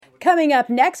Coming up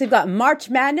next, we've got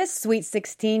March Madness, Sweet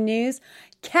 16 news,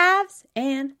 Cavs,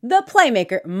 and the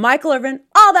playmaker, Michael Irvin.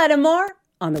 All that and more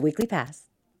on the Weekly Pass.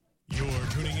 You're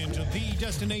tuning into the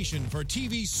destination for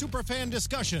TV superfan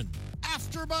discussion,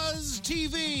 AfterBuzz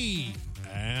TV.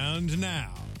 And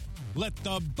now, let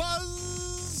the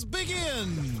buzz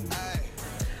begin.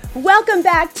 Welcome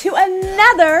back to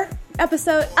another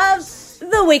episode of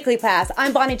the Weekly Pass.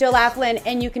 I'm Bonnie Jill Laflin,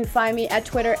 and you can find me at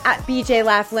Twitter at BJ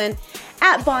Laflin,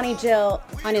 at Bonnie Jill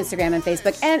on Instagram and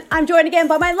Facebook. And I'm joined again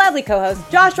by my lovely co-hosts,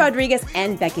 Josh Rodriguez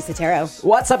and Becky Saterro.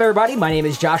 What's up, everybody? My name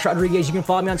is Josh Rodriguez. You can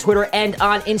follow me on Twitter and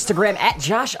on Instagram at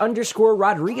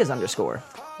Josh_Rodriguez_.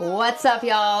 What's up,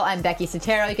 y'all? I'm Becky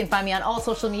Saterro. You can find me on all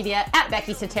social media at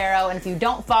Becky Saterro. And if you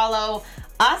don't follow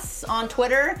us on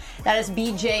Twitter, that is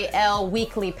BJL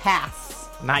Weekly Pass.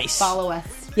 Nice. Follow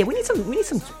us. Yeah, we need some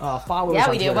followers. Yeah,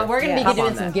 on we do. Twitter. But we're going to be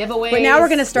doing some giveaways. But now we're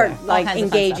going to start all kinds of fun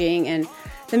engaging, and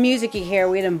the music you hear,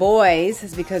 We Them Boys,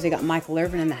 is because we got Michael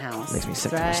Irvin in the house. Makes me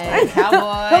sick. That's right. Cowboys.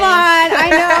 Come on, I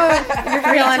know you're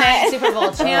feeling it. Super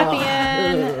Bowl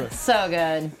champion. So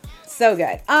good. So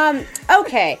good.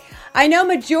 Okay. I know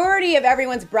majority of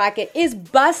everyone's bracket is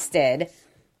busted,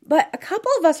 but a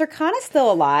couple of us are kind of still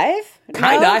alive.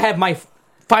 Kinda. No? I have my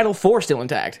Final Four still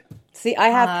intact. See, I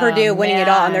have Purdue winning it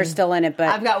all, and they're still in it. But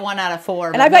I've got 1 out of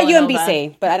 4. and I've got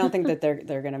UMBC, but I don't think that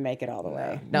they're going to make it all the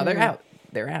way. No, they're out.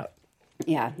 They're out.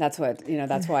 Yeah, that's what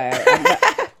That's why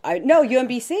I no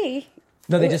UMBC.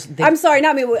 No, they I'm sorry,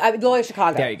 not me. Loyola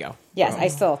Chicago. There you go. Yes,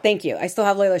 thank you. I still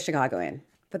have Loyola Chicago in,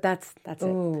 but that's it.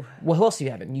 Well, who else do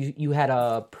you have? You had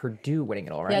Purdue winning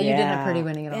it all, right? Yeah, you did have Purdue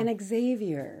winning it all. And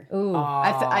Xavier. Ooh,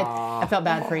 I felt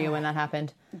bad for you when that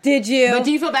happened. Did you? But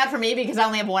do you feel bad for me? Because I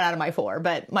only have 1 out of my 4,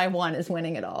 but my 1 is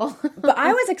winning it all. But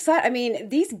I was excited. I mean,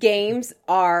 these games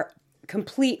are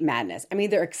complete madness. I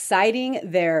mean, they're exciting.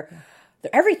 They're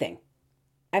everything.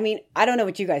 I mean, I don't know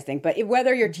what you guys think, but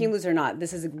whether your team loses or not,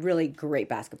 this is really great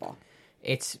basketball.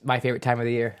 It's my favorite time of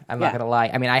the year. I'm not going to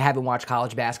lie. I mean, I haven't watched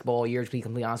college basketball all year, to be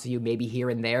completely honest with you, maybe here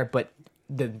and there, but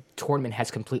the tournament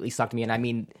has completely sucked me in. I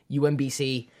mean,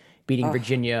 UMBC beating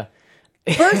Virginia.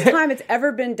 First time it's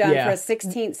ever been done for a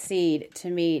 16th seed to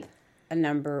meet a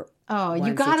number one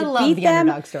you got seed. to love the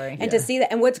underdog story. And to see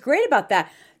that. And what's great about that,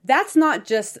 that's not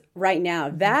just right now.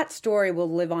 That story will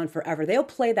live on forever. They'll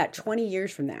play that 20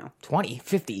 years from now. 20,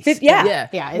 50. Yeah.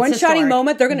 It's one shining historic.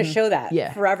 moment, they're going to show that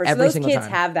forever. So Every those single kids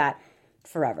time. have that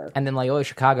forever. And then Loyola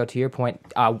Chicago, to your point,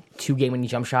 2 game-winning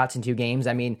jump shots in 2 games.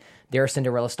 I mean, they're a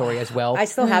Cinderella story as well. I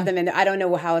still have them in there. I don't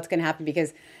know how it's going to happen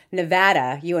because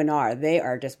Nevada, UNR, they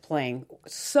are just playing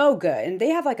so good. And they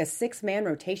have like a 6-man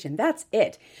rotation. That's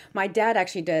it. My dad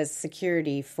actually does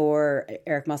security for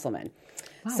Eric Musselman.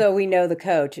 Wow. So we know the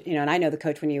coach, and I know the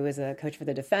coach when he was a coach for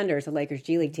the Defenders, the Lakers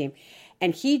G League team.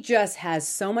 And he just has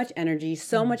so much energy,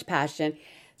 so much passion.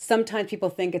 Sometimes people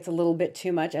think it's a little bit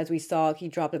too much. As we saw, he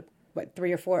dropped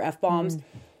 3 or 4 F-bombs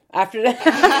after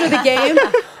the game.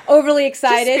 Overly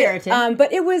excited.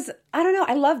 But it was, I don't know,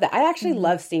 I love that. I actually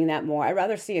love seeing that more. I'd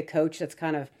rather see a coach that's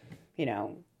kind of,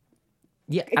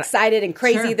 excited and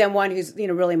crazy than one who's,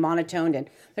 really monotoned. And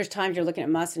there's times you're looking at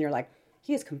Muss and you're like,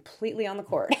 he is completely on the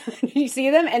court. You see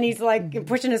them, and he's like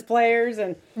pushing his players,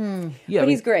 but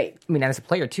he's great. I mean, as a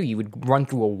player too, you would run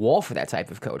through a wall for that type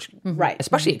of coach, right?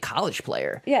 Especially a college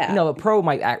player. Yeah, a pro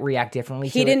might react differently.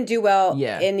 He didn't do well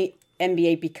in the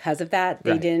NBA because of that.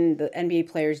 They didn't. The NBA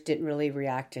players didn't really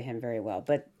react to him very well.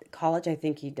 But college, I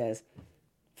think he does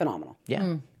phenomenal.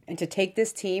 Yeah, and to take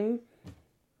this team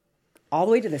all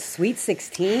the way to the Sweet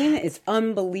 16 is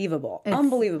unbelievable.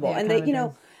 Unbelievable, and they,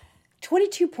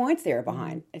 22 points they were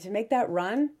behind. And to make that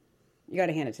run, you got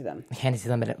to hand it to them. Hand it to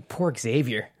them. But poor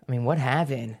Xavier. I mean, what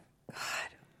happened? God,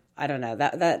 I don't know.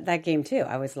 That game, too.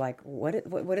 I was like, what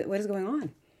is going on?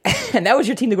 And that was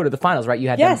your team to go to the finals, right? You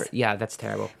had Denver. Yeah, that's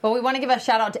terrible. Well, we want to give a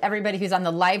shout out to everybody who's on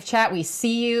the live chat. We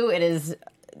see you. It is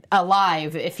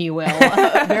alive, if you will.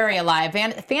 Very alive.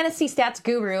 Fantasy Stats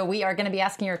Guru, we are going to be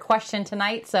asking your question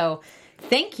tonight, so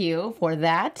thank you for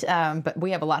that. But we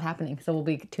have a lot happening, so we'll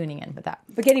be tuning in with that.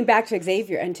 But getting back to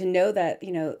Xavier, and to know that,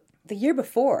 the year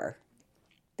before,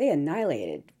 they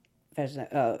annihilated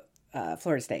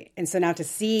Florida State. And so now to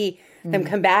see them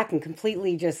come back and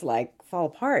completely just fall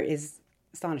apart is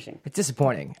astonishing. It's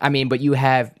disappointing. I mean, but you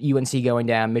have UNC going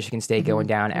down, Michigan State going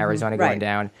down, Arizona going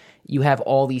down. You have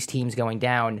all these teams going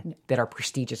down that are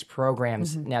prestigious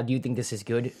programs. Now, do you think this is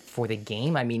good for the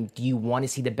game? I mean, do you want to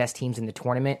see the best teams in the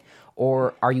tournament?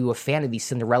 Or are you a fan of these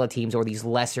Cinderella teams or these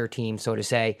lesser teams, so to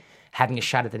say, having a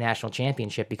shot at the national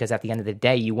championship? Because at the end of the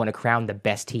day, you want to crown the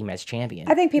best team as champion.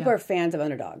 I think people are fans of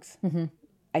underdogs.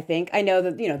 I think. I know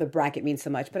that, the bracket means so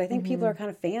much, but I think people are kind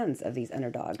of fans of these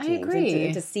underdog teams. I agree.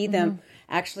 And to see them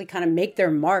actually kind of make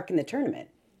their mark in the tournament.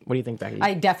 What do you think, Becky?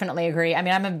 I definitely agree. I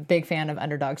mean, I'm a big fan of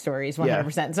underdog stories,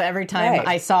 100%. So every time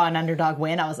I saw an underdog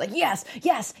win, I was like, yes.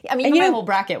 I mean, my whole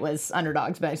bracket was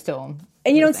underdogs, but I still...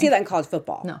 And you don't see that in college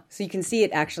football. No. So you can see it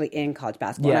actually in college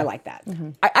basketball, and I like that.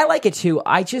 I like it, too.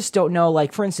 I just don't know,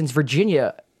 like, for instance,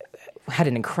 Virginia had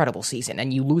an incredible season,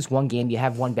 and you lose one game, you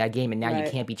have one bad game, and now you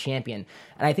can't be champion.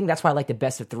 And I think that's why I like the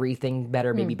best of 3 thing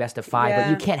better, maybe best of 5, but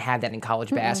you can't have that in college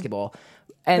basketball.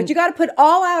 But you got to put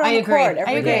all out on the court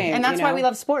every game. And that's why we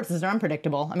love sports, is they're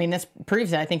unpredictable. I mean, this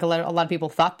proves it. I think a lot of people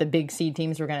thought the big seed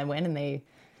teams were going to win, and they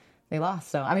lost.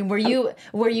 So, I mean, were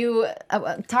you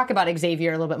talk about Xavier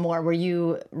a little bit more? Were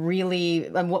you really,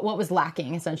 what was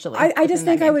lacking, essentially? I just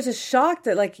think I was just shocked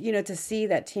that, to see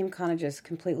that team kind of just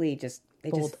completely just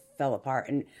fell apart.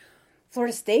 And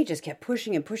Florida State just kept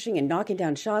pushing and knocking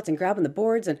down shots and grabbing the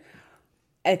boards. And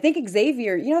I think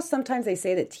Xavier, sometimes they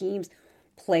say that teams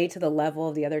play to the level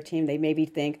of the other team. They maybe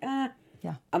think, Do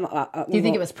you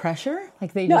think it was pressure?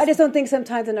 No, I just don't think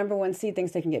sometimes the number 1 seed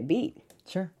thinks they can get beat.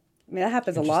 Sure. I mean, that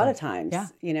happens a lot of times.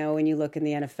 Yeah. When you look in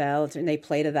the NFL, and they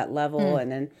play to that level,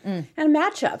 and then and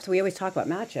matchups. We always talk about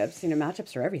matchups.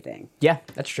 Matchups are everything. Yeah,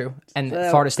 that's true. And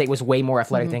Florida State was way more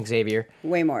athletic than Xavier.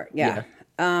 Way more, yeah.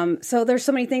 So there's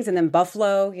so many things, and then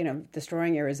Buffalo,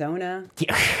 destroying Arizona.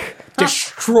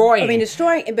 Destroying. I mean,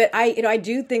 destroying. But I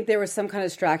do think there was some kind of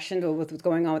distraction with what's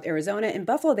going on with Arizona and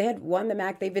Buffalo. They had won the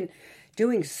MAC. They've been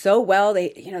doing so well.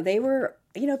 They were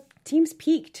teams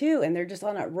peak too, and they're just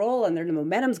on that roll, and the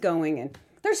momentum's going, and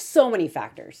there's so many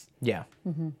factors. Yeah.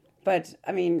 But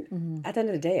I mean, at the end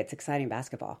of the day, it's exciting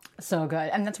basketball. So good,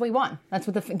 and that's what we want. That's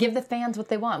what give the fans what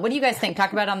they want. What do you guys think?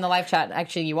 Talk about it on the live chat.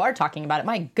 Actually, you are talking about it.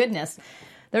 My goodness,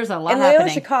 there's a lot happening.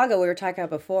 And Chicago, we were talking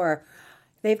about before.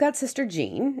 They've got Sister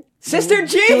Jean. Sister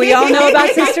Jean! Do we all know about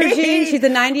Sister Jean? She's a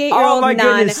 98-year-old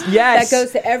nun that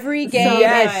goes to every game. So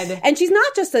good. And she's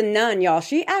not just a nun, y'all.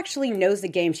 She actually knows the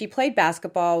game. She played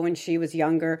basketball when she was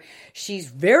younger. She's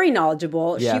very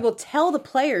knowledgeable. Yeah. She will tell the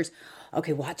players,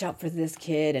 okay, watch out for this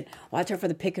kid, and watch out for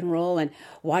the pick and roll, and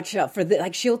watch out for the,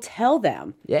 she'll tell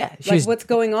them. Yeah. What's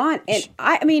going on. And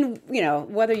I mean,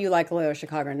 whether you like Loyola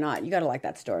Chicago or not, you got to like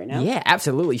that story, no? Yeah,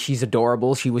 absolutely. She's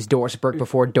adorable. She was Dorsberg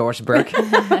before Dorsberg.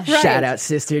 Right. Shout out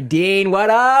Sister Dean. What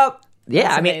up? Yeah,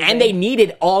 that's amazing. And they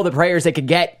needed all the players they could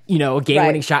get, a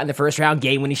game-winning shot in the first round,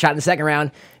 game-winning shot in the second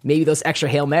round. Maybe those extra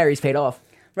Hail Marys paid off.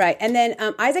 Right. And then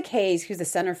Isaac Hayes, who's the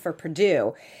center for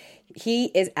Purdue, he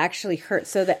is actually hurt.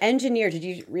 So the engineer, did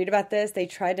you read about this? They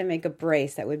tried to make a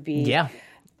brace that would be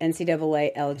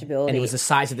NCAA eligibility. And it was the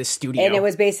size of the studio. And it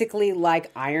was basically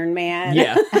like Iron Man.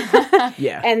 Yeah.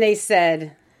 Yeah. And they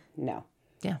said no.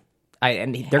 Yeah. They're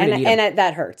going to need and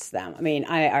that hurts them. I mean,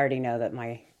 I already know that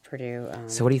my Purdue...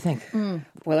 so what do you think?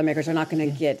 Boilermakers are not going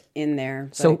to get in there.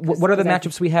 So what are the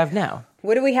matchups we have now?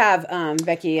 What do we have,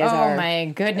 Becky, as our... Oh, my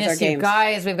goodness, you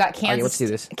guys. We've got let's do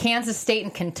this. Kansas State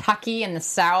and Kentucky in the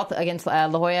South against La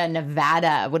Jolla,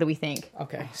 Nevada. What do we think?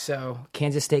 Okay, so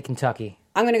Kansas State, Kentucky.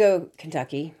 I'm going to go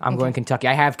Kentucky. I'm going Kentucky.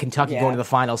 I have Kentucky going to the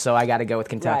final, so I got to go with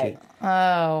Kentucky. Right.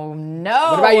 Oh, no.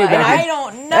 What about you, Becky? I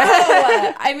don't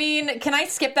know. I mean, can I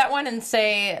skip that one and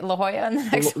say La Jolla in the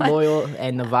next one? Loyola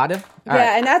and Nevada? All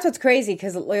right. And that's what's crazy,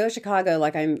 because Loyola Chicago,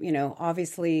 I'm,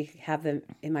 obviously have them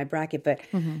in my bracket, but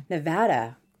Nevada...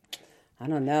 I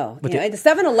don't know. The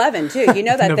 7-11 too. You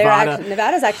know that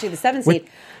Nevada's actually the 7th seed.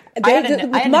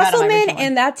 With Musselman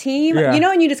and that team,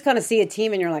 and you just kind of see a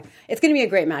team and you're like, it's going to be a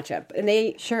great matchup. And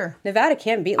Nevada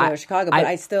can beat Loyola Chicago, but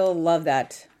I still love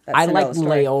that. I like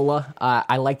Loyola.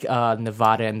 I like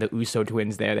Nevada and the Uso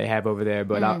twins there they have over there,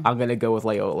 but I'm going to go with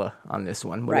Loyola on this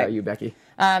one. What about you, Becky?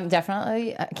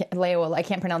 Definitely Loyola. I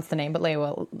can't pronounce the name, but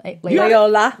Loyola.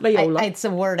 It's a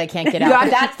word I can't get out.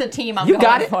 But that's the team I'm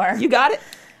going for. You got it.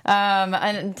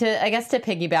 And to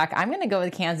piggyback, I'm going to go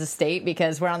with Kansas State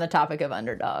because we're on the topic of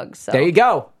underdogs. So there you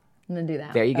go. I'm going to do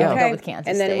that. There you go. I'll go with Kansas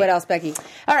State. And then what else, Becky?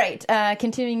 All right.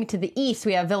 Continuing to the east,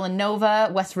 we have Villanova,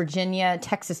 West Virginia,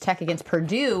 Texas Tech against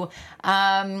Purdue.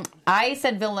 I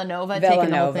said Villanova taking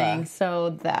the whole thing,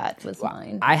 so that was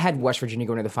mine. I had West Virginia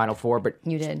going to the Final Four, but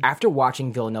you did. After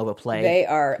watching Villanova play,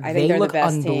 they look the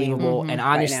best unbelievable. team. And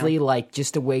honestly,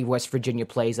 just the way West Virginia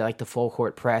plays, I like the full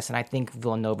court press, and I think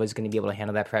Villanova is going to be able to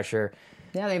handle that pressure.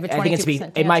 Yeah, they have a 22% I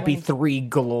think it might be threes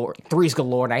galore,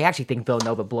 and I actually think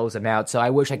Villanova blows them out. So I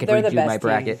wish I could redo my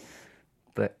bracket.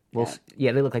 But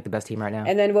they look like the best team right now.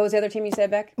 And then what was the other team you said,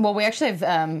 Beck? Well, we actually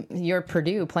have your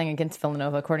Purdue playing against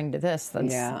Villanova, according to this.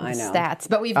 That's I know. Stats.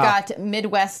 But we've got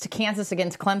Midwest, Kansas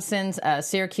against Clemson,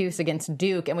 Syracuse against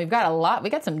Duke, and we've got we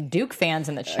got some Duke fans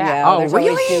in the chat. Yeah, there's always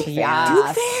really? Duke fans. Yeah.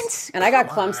 Duke fans? And I got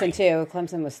Clemson, too.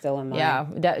 Clemson was still in mine.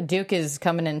 Yeah, Duke is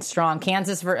coming in strong.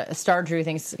 Kansas, Star Drew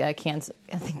thinks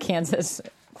Kansas.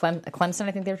 Clemson,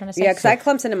 I think they were trying to say. Yeah, because I had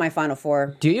Clemson in my Final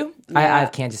Four. Do you? Yeah. I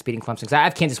have Kansas beating Clemson because I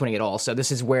have Kansas winning it all. So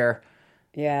this is where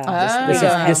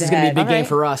Yeah. this is going to be a big game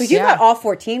for us. Because you got all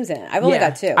 4 teams in it. I've only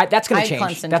got 2. That's going I to had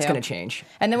change. Clemson, That's too. going to change.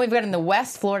 And then we've got in the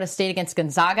West, Florida State against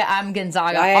Gonzaga. I'm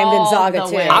Gonzaga. I am all Gonzaga, the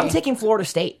too. way. I'm taking Florida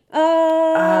State.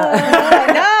 No.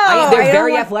 They're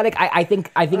very athletic. I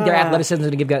think their athleticism is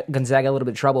going to give Gonzaga a little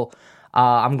bit of trouble.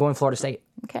 I'm going Florida State.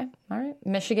 Okay, all right.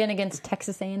 Michigan against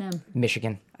Texas A&M.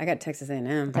 Michigan. I got Texas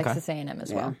A&M. Texas A&M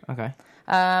as well. Okay.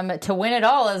 To win it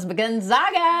all is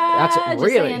Gonzaga. That's Just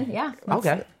really? saying. Yeah.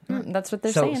 Okay. That's what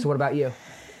they're So saying. what about you?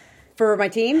 For my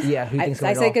teams? Yeah, who thinks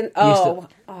I going say it all?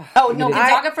 Oh, no,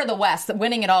 Gonzaga for the West.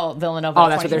 Winning it all, Villanova. Oh,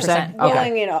 that's what they're 20%. saying?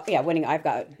 Okay. winning. I've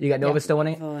got. You got Nova still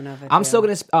winning? Villanova, I'm too. still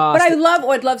going to... But I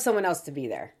would love someone else to be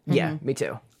there. Yeah, me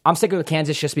too. I'm sticking with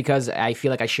Kansas just because I feel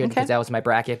like I should because that was my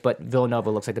bracket, but Villanova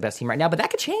looks like the best team right now. But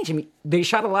that could change. I mean, they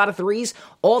shot a lot of threes.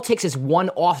 All it takes is one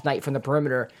off night from the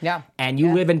perimeter. Yeah. And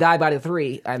you live and die by the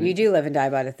 3. And, You do live and die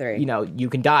by the 3. you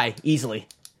can die easily.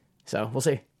 So we'll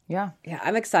see. Yeah. Yeah,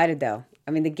 I'm excited though.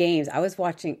 I mean, the games, I was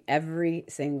watching every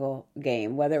single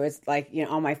game, whether it was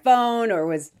on my phone or it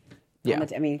was,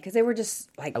 because they were just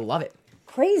I love it.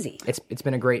 crazy. It's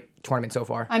been a great tournament so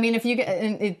far. I mean,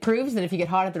 it proves that if you get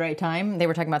hot at the right time, they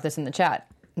were talking about this in the chat.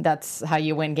 That's how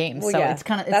you win games. Well, so yeah. it's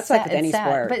kind of That's sad. like with any it's sad.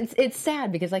 sport. But it's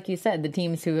sad because, like you said, the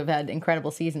teams who have had incredible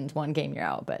seasons, one game you're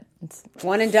out. But it's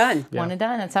One and done. one and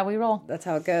done. That's how we roll. That's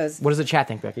how it goes. What does the chat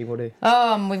think, Becky? What do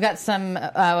you... We've got some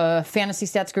fantasy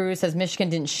stats guru says Michigan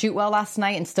didn't shoot well last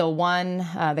night and still won.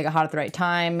 They got hot at the right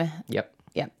time. Yep.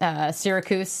 Yeah.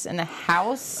 Syracuse in the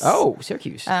house. Oh,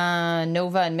 Syracuse.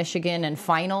 Nova and Michigan and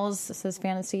finals, says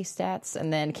fantasy stats.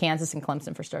 And then Kansas and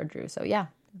Clemson for Star Drew. So, yeah.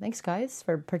 Thanks, guys,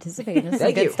 for participating. This is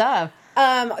Thank good you. stuff.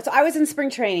 So I was in spring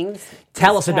training.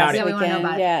 Tell us about Yeah, it. we wanna know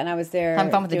about it. Yeah, and I was there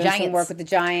Having fun with the doing some Giants. work with the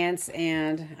Giants,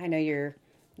 and I know you're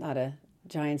not a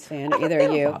Giants fan, either They are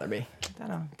don't you. bother me. I don't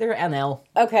know. They're NL.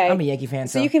 Okay. I'm a Yankee fan.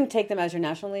 So you can take them as your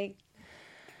National League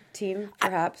team,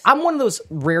 perhaps? I'm one of those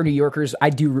rare New Yorkers. I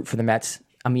do root for the Mets.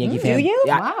 I'm a Yankee fan. Do you?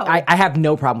 Yeah, Wow. I have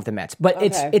no problem with the Mets, but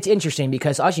Okay. it's interesting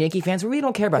because us Yankee fans we really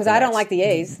don't care about. Because the I don't Mets. like the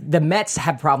A's. The Mets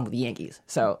have a problem with the Yankees,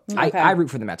 so Okay. I root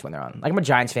for the Mets when they're on. Like I'm a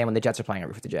Giants fan when the Jets are playing. I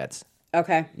root for the Jets.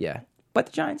 Okay. Yeah, but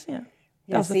the Giants, yeah.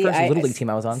 That was see, the first Little League team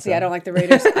I was on. See, so I don't like the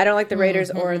Raiders. I don't like the Raiders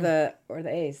or the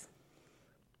A's.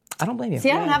 I don't blame you.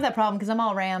 See, I don't have that problem because I'm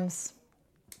all Rams.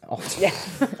 Oh. Yeah.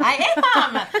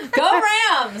 I am. Go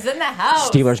Rams in the house.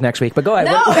 Steelers next week, but go ahead.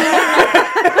 No,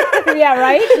 Yeah,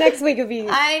 right? Next week would be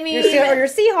I mean- your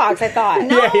Seahawks, I thought.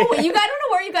 no. I don't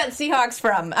know where you got Seahawks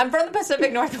from. I'm from the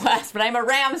Pacific Northwest, but I'm a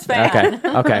Rams fan.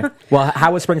 Okay. Well,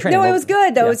 how was spring training? No, it was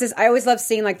good though. Yeah. It was just I always love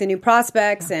seeing like the new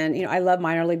prospects, and I love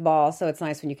minor league ball, so it's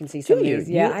nice when you can see some of you? these.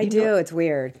 Yeah, You- I you do. know- It's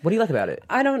weird. What do you like about it?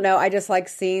 I don't know. I just like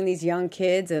seeing these young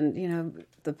kids and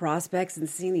the prospects and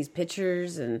seeing these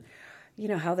pictures and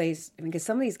how they. Because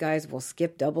some of these guys will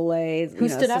skip double A's. Who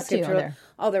stood out to you on there?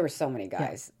 Oh, there were so many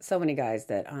guys. So many guys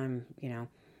that I'm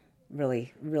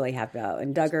really really happy about.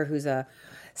 And Duggar, who's a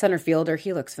center fielder,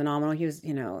 he looks phenomenal. He was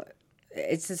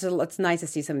it's just it's nice to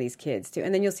see some of these kids too.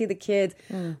 And then you'll see the kids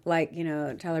like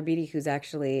Tyler Beatty, who's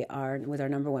actually was our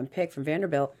number 1 pick from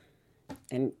Vanderbilt,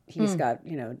 and he just got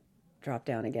dropped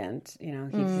down again. He's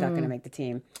not going to make the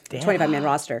team. 25-man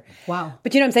roster. Wow.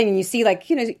 But you know what I'm saying? And you see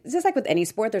it's just like with any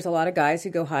sport, there's a lot of guys who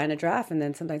go high in a draft and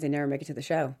then sometimes they never make it to the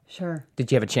show. Sure.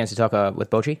 Did you have a chance to talk with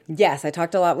Bochy? Yes, I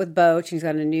talked a lot with Boch. He's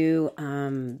got a new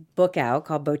book out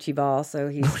called Bochy Ball, so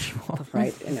he's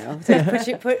right,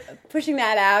 pushing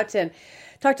that out, and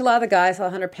talked to a lot of the guys. Saw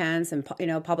Hunter Pence and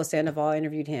Pablo Sandoval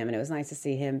interviewed him, and it was nice to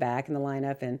see him back in the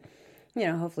lineup, and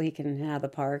hopefully he can have the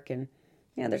park. And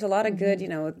there's a lot of good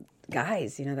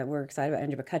guys that we're excited about.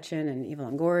 Andrew McCutcheon and Eva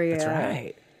Longoria. That's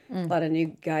right. A lot of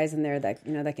new guys in there that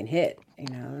that can hit,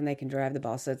 and they can drive the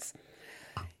ball. So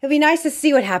it'll be nice to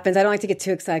see what happens. I don't like to get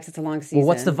too excited 'cause it's a long season. Well,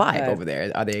 what's the vibe but- over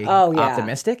there? Are they Oh, yeah.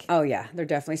 optimistic? Oh yeah, they're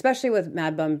definitely, especially with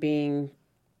Mad Bum being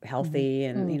healthy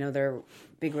and their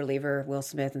big reliever Will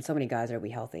Smith, and so many guys are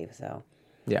healthy. So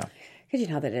Yeah. because you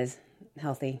know how that is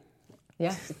healthy.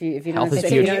 Yeah. If you Health don't is say,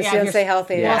 huge. if you don't say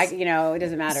healthy, Yeah. it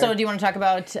doesn't matter. So, do you want to talk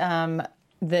about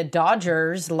The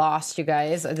Dodgers lost, you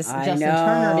guys. This is I Justin know.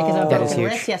 Turner because of a That is broken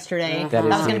huge. wrist yesterday. That That is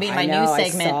was going to huge. be my I know, news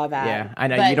segment. I saw that. Yeah, I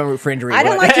know But- you don't root for injuries. I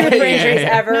don't like to root for injuries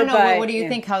ever. No, but, what do you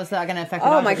think? How's that going to affect the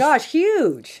Oh Dodgers? my gosh,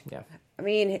 huge. Yeah. I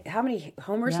mean, how many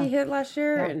homers he hit last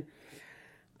year? Yeah. And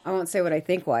I won't say what I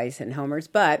think why he's hitting homers,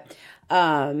 but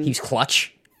He's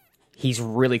clutch. He's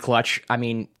really clutch. I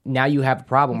mean, now you have a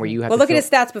problem where you have. well, to look at fill- his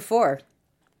stats before.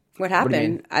 What do you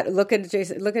happened? Look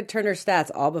at Turner's stats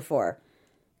all before,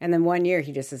 and then 1 year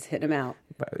he just is hitting them out.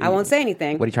 I won't say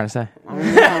anything. What are you trying to say? No, we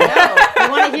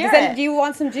want to hear Then, it. do you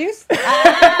want some juice?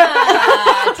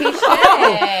 Touche.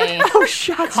 Oh,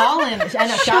 shots! Colin, I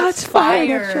know, shots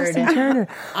fired. Justin Turner.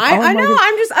 I know.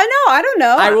 I don't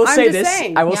know. I will I'm say just this.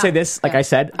 saying. I will Yeah. say this. Like I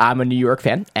said, I'm a New York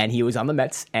fan, and he was on the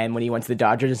Mets. And when he went to the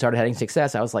Dodgers and started having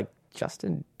success, I was like,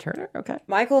 Justin Turner, okay.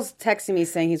 Michael's texting me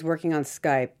saying he's working on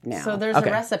Skype now. So there's Okay,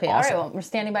 a recipe. awesome. All right, well, we're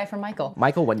standing by for Michael.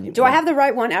 Michael, when do I have the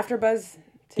right one? AfterBuzz?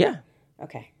 Yeah.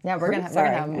 Okay. Yeah, we're gonna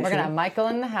have Michael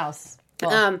in the house.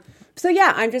 Well, So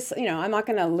yeah, I'm just I'm not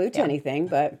going to allude to anything,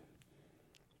 but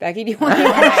Becky, do you want any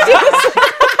more juice?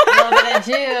 a little bit of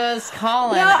juice,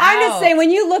 Colin. No, I'm just out. saying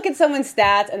when you look at someone's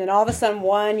stats and then all of a sudden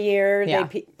 1 year Yeah,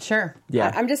 they. sure.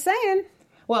 Yeah. I'm just saying.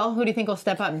 Well, who do you think will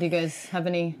step up? Do you guys have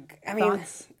any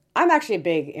thoughts? I'm actually a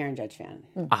big Aaron Judge fan.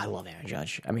 I love Aaron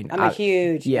Judge. I mean, I'm a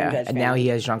huge yeah. Aaron Judge And fan. now he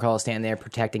has Giancarlo standing there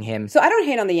protecting him. So I don't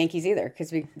hate on the Yankees either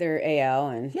because they're AL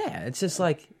and Yeah, it's just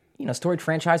like storied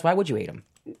franchise. Why would you hate him?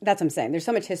 that's what I'm saying. There's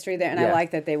so much history there, and I Yeah.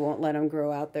 like that they won't let them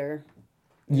grow out there.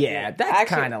 Yeah, that's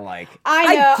Actually- kind of like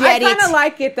I know. I get kind of it.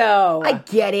 like it though. I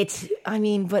get it. I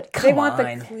mean, but come they want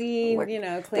on. the clean, clean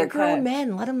They're grown cut.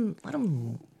 men. Let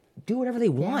them do whatever they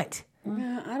want.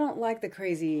 I don't like the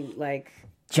crazy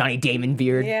Johnny Damon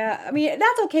beard. Yeah, I mean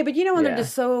that's okay, but when they're Yeah.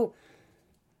 just so,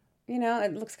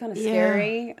 it looks kind of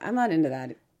scary. I'm not into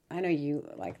that. I know you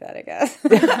like that, I guess.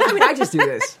 I mean, I just do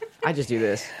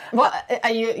this. Well,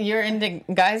 you're into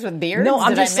guys with beards? No,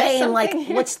 I'm Did I just miss saying,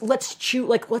 something? let's choose,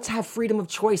 let's have freedom of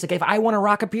choice. Like, if I want to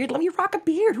rock a beard, let me rock a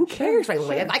beard. Who cares? Right?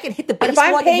 Like, if I can hit the But baseball, if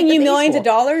I'm I can paying hit you the millions of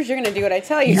baseball. dollars, you're going to do what I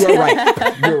tell you. You're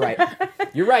right. You're right.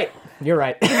 You're right. You're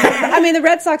right. I mean, the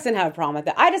Red Sox didn't have a problem with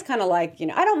that. I just kind of I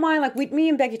don't mind, me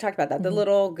and Becky talked about that, the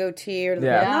little goatee or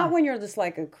Yeah. not when you're just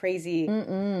like a crazy,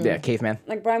 Yeah, caveman.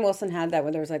 like Brian Wilson had that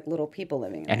where there was like little people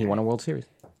living in And he there. won a World Series.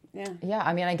 Yeah,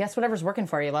 I mean, I guess whatever's working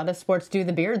for you. A lot of sports do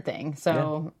the beard thing.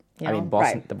 So, I mean,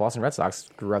 Boston, Right. the Boston Red Sox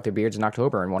grew out their beards in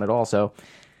October and won it all. So,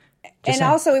 And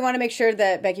also, we want to make sure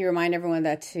that Becky remind everyone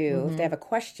that too, if they have a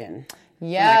question.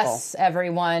 yes,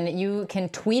 everyone, you can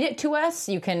tweet it to us.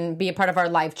 You can be a part of our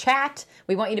live chat.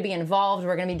 We want you to be involved.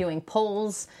 We're going to be doing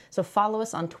polls. So follow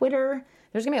us on Twitter.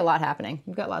 There's going to be a lot happening.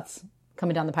 We've got lots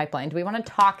coming down the pipeline. Do we want to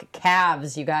talk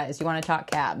Cavs, you guys? You want to talk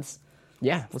Cavs?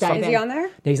 yeah. Let's Is talk- Is he on there?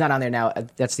 No, he's not on there now.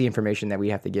 That's the information that we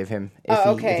have to give him if,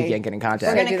 okay. if he can't get in contact.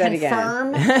 We're going do to that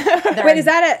again. confirm. Wait, is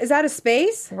that a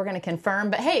space? We're going to confirm.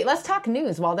 But hey, let's talk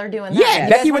news while they're doing that. Yeah, You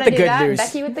Becky guys with wanna the do good that? news.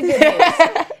 Becky with the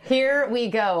good news. Here we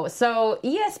go. So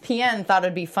ESPN thought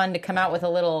it'd be fun to come out with a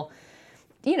little,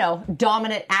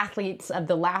 dominant athletes of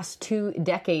the last 2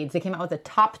 decades. They came out with a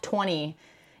top 20.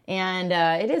 And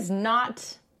it's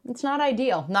not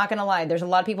ideal. Not going to lie. There's a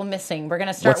lot of people missing. We're going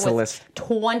to start What's the with list?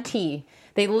 20.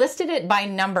 They listed it by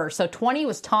number. So 20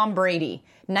 was Tom Brady.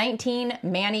 19,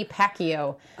 Manny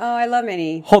Pacquiao. Oh, I love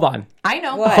Manny. Hold on. I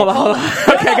know. What? Hold on.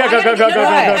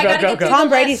 Okay, go. Tom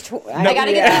Brady's. I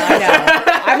gotta get I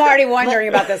know. I'm already wondering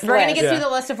about this. We're going to list. get through the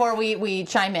list before we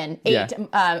chime in. Yeah.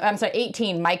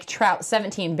 18, Mike Trout.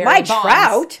 17, Barry Mike Bonds.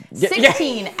 Trout?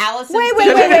 16, Allison. Wait,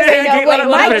 Felix.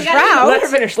 Mike Trout? Let her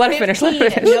finish.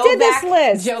 15, Who did this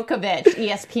list? Djokovic,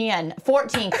 ESPN.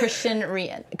 14,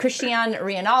 Cristiano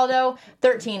Ronaldo.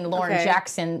 13, Lauren Okay.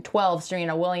 Jackson. 12,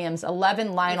 Serena Williams.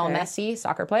 11, Lionel Okay. Messi,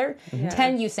 soccer player.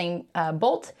 10, Usain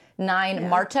Bolt. 9,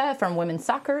 Marta from women's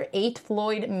soccer. 8,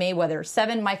 Floyd Mayweather.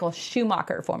 7, Michael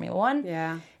Schumacher, Formula One.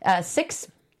 Yeah. 6,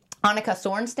 Annika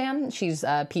Sorenstam. She's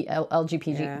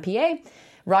LGBTPA.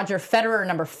 Roger Federer,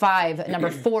 number 5. Number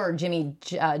 4, Jimmy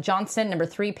Johnson. Number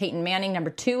 3, Peyton Manning. Number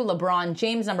 2, LeBron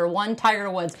James. Number 1, Tiger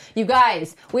Woods. You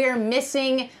guys, we are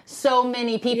missing so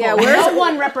many people. Yeah, no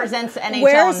one represents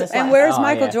NHL on this list. Where's Oh,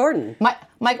 Michael yeah. Jordan?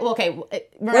 Michael, okay.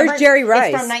 Remember, Where's Jerry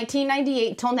Rice? It's from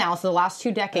 1998 till now, so the last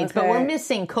 2 decades. But Okay. we're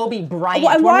missing Kobe Bryant.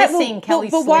 Well, and we're missing Kelly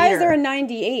but why is Slater. there a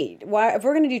 98? Why, if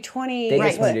we're going to do 20, They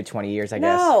just what? wanted to do 20 years, I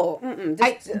guess. No,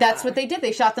 That's what they did.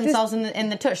 They shot themselves in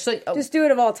the tush. So just do it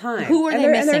of all time. Who are they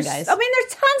missing, guys? I mean,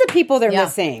 there's tons of people they're yeah,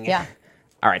 missing. Yeah,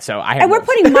 All right, so I have. And we're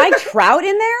putting Mike Trout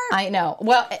in there. I know.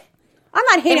 Well, I'm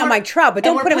not hating on Mike Trout, but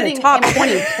don't put him in the top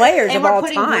 20 players of all time.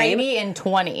 And we're putting Brady in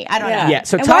 20. I don't know. Yeah.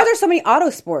 So and why are there so many auto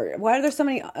sport? Why are there so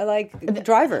many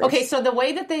drivers? Okay, so the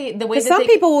way that some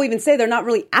people will even say they're not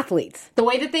really athletes. The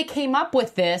way that they came up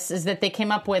with this is that they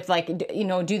came up with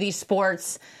do these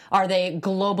sports, are they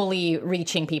globally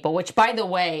reaching people? Which, by the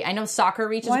way, I know soccer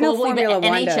reaches globally, but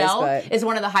NHL is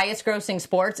one of the highest grossing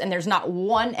sports, and there's not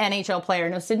one NHL player.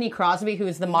 No, Sidney Crosby, who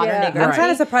is the modern day. I'm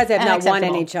kind of surprised they have not one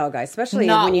NHL guy, especially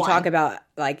when you talk about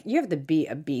you have to be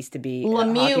a beast to be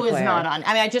Lemieux is not on.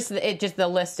 I mean, the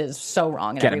list is so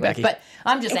wrong in every way. But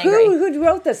I'm just angry. Who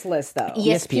wrote this list though?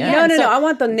 ESPN. No. I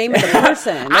want the name of the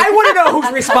person. I want to know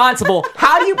who's responsible.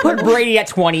 How do you put Brady at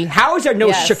 20? How is there no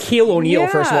Shaquille O'Neal?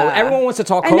 First of all, everyone wants to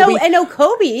talk Kobe. And no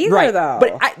Kobe either, though.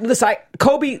 But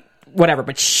Kobe, whatever.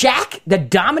 But Shaq, the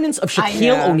dominance of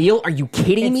Shaquille O'Neal. Are you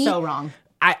kidding me? It's so wrong.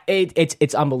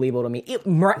 It's unbelievable to me.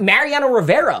 Mariano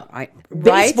Rivera,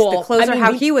 baseball. The closer,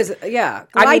 how he was,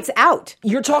 lights out.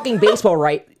 You're talking baseball,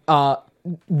 right?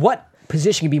 What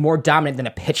position can be more dominant than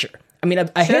a pitcher? I mean,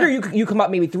 a hitter, you come up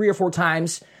maybe 3 or 4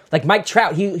 times. Like Mike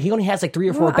Trout, he only has 3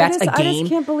 or 4 bats a game. I just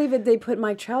can't believe that they put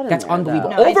Mike Trout in That's there.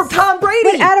 unbelievable. Over Tom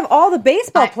Brady. But out of all the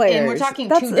baseball players. And we're talking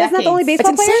 2 decades. Isn't that the only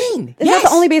baseball player? That's insane. Isn't that the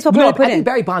only baseball player they put in? I think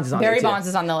Barry Bonds is on there, too. Barry Bonds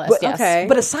is on the list, yes. Okay.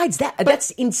 But aside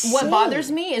that's insane. What bothers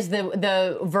me is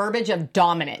the verbiage of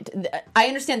dominant. I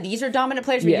understand these are dominant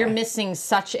players, but you're missing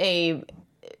such a...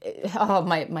 Oh,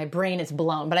 my brain is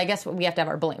blown. But I guess we have to have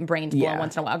our brains blown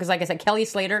once in a while. Because like I said, Kelly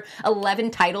Slater,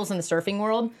 11 titles in the surfing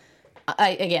world.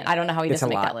 I don't know how he doesn't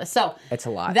make that list. So it's a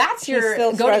lot. That's go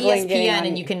to ESPN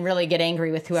and you can really get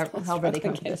angry with however they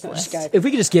come to this list. If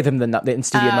we could just give him the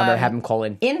in-studio number, have him call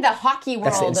in. In the hockey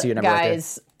world,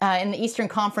 guys, in the Eastern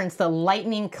Conference, the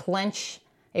Lightning clinch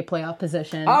a playoff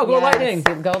position. Oh, go Lightning!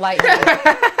 Go Lightning!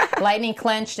 Lightning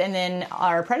clinched, and then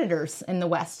our Predators in the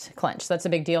West clinched. So that's a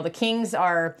big deal. The Kings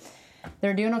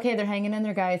they're doing okay. They're hanging in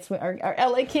there, guys. Our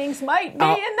LA Kings might be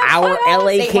in the playoffs. Our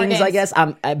LA Kings, I guess.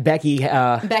 Becky's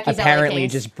apparently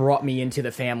just brought me into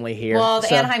the family here. Well,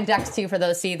 the Anaheim Ducks, too, for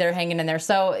those they're hanging in there.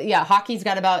 So, yeah, hockey's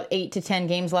got about 8 to 10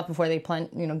 games left before they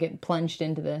get plunged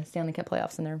into the Stanley Cup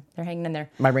playoffs, and they're hanging in there.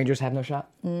 My Rangers have no shot?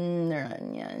 They're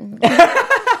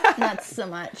not, not so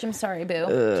much. I'm sorry, boo.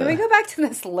 Can we go back to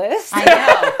this list? I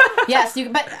know. Yes,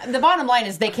 but the bottom line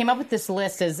is they came up with this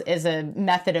list as a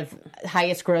method of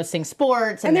highest grossing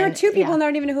sports. And there were 2 people and I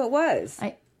don't even know who it was.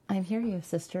 I hear you,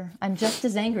 sister. I'm just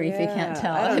as angry if you can't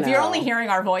tell. If you're only hearing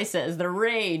our voices, the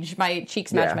rage, my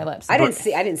cheeks match my lips. I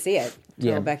didn't see it.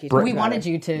 Yeah, Becky. We wanted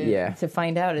you to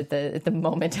find out at the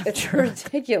moment of truth.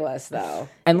 Ridiculous, though.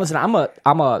 And listen,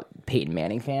 I'm a Peyton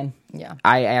Manning fan. Yeah,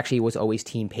 I actually was always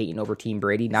Team Peyton over Team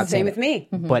Brady. Not same with me,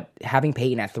 but having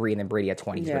Peyton at 3 and then Brady at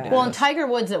 20 is ridiculous. Well, and Tiger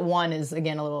Woods at 1 is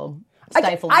again a little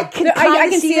stifling. I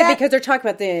can see it because they're talking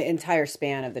about the entire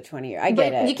span of the 20 years. I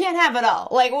get it. You can't have it all.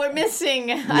 Like we're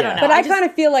missing. I don't know. But I kind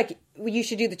of feel like you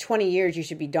should do the 20 years. You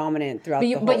should be dominant throughout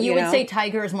the whole. But you would say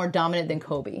Tiger is more dominant than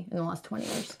Kobe in the last 20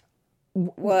 years.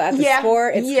 Well, at the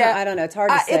sport, I don't know. It's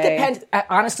hard to say. It depends.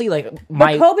 Honestly,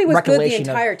 but Kobe was good the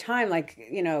entire time. Like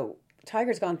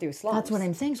Tiger's gone through slumps. That's what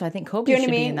I'm saying. So I think Kobe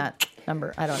should be in that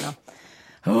number. I don't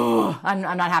know. I'm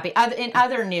not happy. In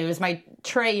other news, my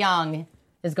Trae Young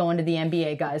is going to the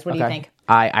NBA, guys. What do you think?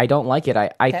 I don't like it.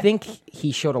 I think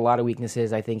he showed a lot of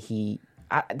weaknesses. I think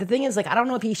the thing is, I don't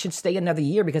know if he should stay another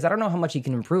year because I don't know how much he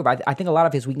can improve. I think a lot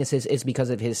of his weaknesses is because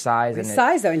of his size.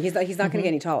 Though, and he's not going to get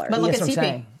any taller. But look at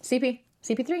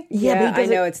CP3. Yeah, I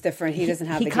know it's different. He doesn't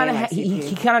have the game like CP.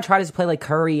 He kind of tried to play like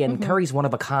Curry, and Curry's one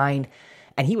of a kind.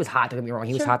 And he was hot, don't get me wrong.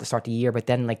 He was hot to start the year, but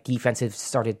then defensive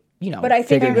started, But I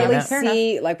think you really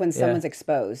see when someone's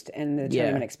exposed and the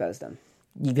tournament exposed them.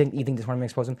 You think the tournament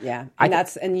exposed him? Yeah,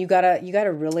 and you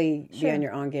gotta really be on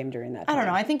your own game during that time. I don't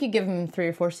know. I think you give him 3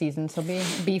 or 4 seasons. He'll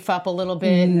beef up a little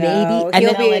bit, maybe. And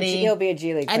he'll be a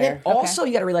G League player. And then also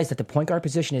you got to realize that the point guard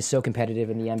position is so competitive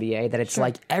in the NBA that it's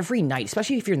like every night,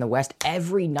 especially if you're in the West,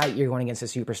 every night you're going against a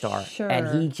superstar,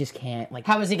 and he just can't.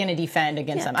 How is he going to defend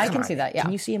against them? I can see that. Yeah.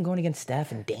 Can you see him going against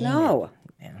Steph and Dame? No.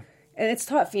 And it's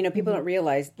tough. People don't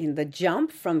realize the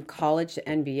jump from college to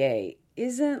NBA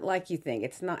isn't like you think.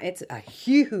 It's not. It's a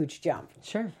huge jump.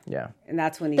 Sure. Yeah. And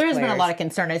that's when there's been a lot of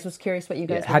concern. I was curious what you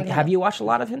guys have you watched a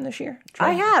lot of him this year?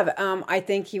 I have. I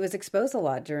think he was exposed a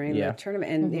lot during the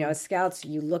tournament, and as scouts,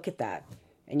 you look at that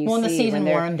and you see the season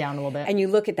wore him down a little bit, and you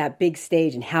look at that big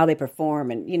stage and how they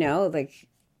perform, and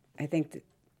I think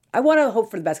I want to hope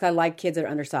for the best. 'Cause I like kids that are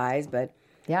undersized, but.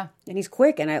 Yeah, and he's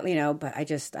quick, and but I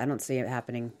don't see it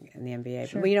happening in the NBA.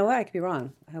 Sure. But you know what? I could be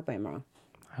wrong. I hope I'm wrong.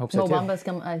 I hope so too. He's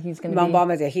going to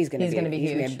be. He's going to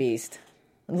be a beast.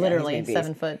 Literally,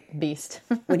 7-foot beast.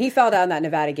 When he fell down that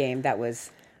Nevada game, that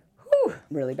was.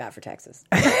 really bad for Texas.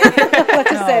 Let's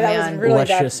just say that was really Let's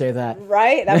bad. just say that.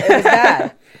 Right? It was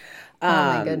bad. Oh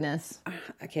my goodness.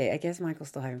 Okay, I guess Michael's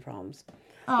still having problems.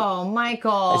 Oh,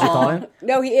 Michael. Is he calling?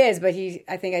 No, he is, but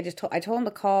I told him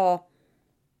to call.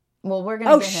 Well, we're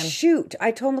gonna get him. Shoot!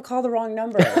 I told him to call the wrong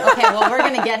number. Okay, well, we're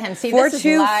gonna get him. See, this is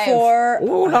live.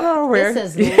 424.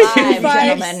 This is live,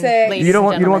 gentlemen. Ladies You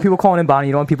don't and want people calling in, Bonnie.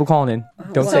 You don't want people calling in.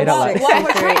 Don't say it out loud. Well,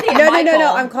 we're trying to get Michael.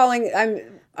 No. I'm calling.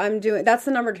 I'm doing. That's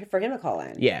the number for him to call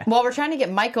in. Yeah. Well, we're trying to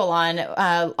get Michael on.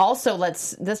 Also,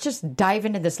 let's just dive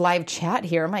into this live chat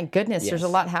here. My goodness, there's a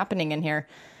lot happening in here.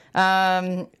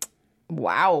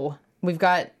 Wow, we've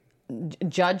got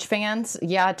Judge fans.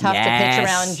 Yeah, tough to pitch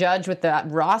around Judge with the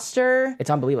roster. It's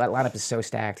unbelievable. That lineup is so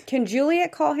stacked. Can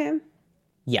Juliet call him?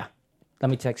 Yeah. Let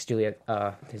me text Juliet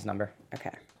his number.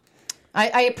 Okay.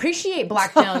 I appreciate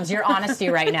Black Jones, your honesty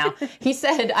right now. He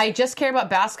said, I just care about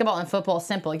basketball and football.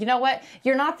 Simple. You know what?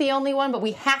 You're not the only one, but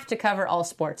we have to cover all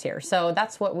sports here. So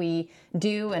that's what we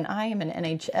do. And I am an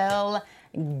NHL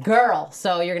girl.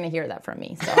 So you're going to hear that from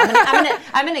me. So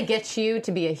I'm gonna get you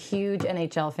to be a huge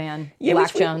NHL fan. Yeah,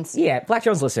 Black Jones. Black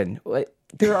Jones, listen.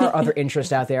 There are other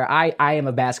interests out there. I am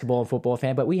a basketball and football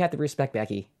fan, but we have to respect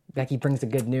Becky. Becky brings the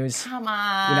good news. Come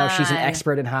on. You know, she's an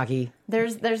expert in hockey.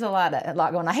 There's a lot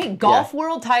going on. Hey, golf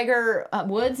world, Tiger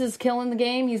Woods is killing the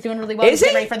game. He's doing really well. Is he?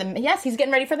 Yes, he's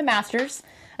getting ready for the Masters.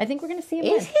 I think we're going to see him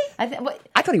win. Is he? I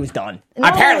thought he was done. No.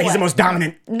 Apparently, he's the most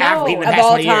dominant athlete in the of past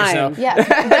all 20 years. time. So.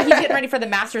 Yeah, but he's getting ready for the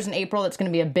Masters in April. It's going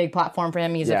to be a big platform for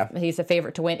him. He's a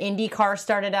favorite to win. IndyCar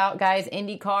started out, guys.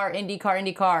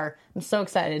 IndyCar. I'm so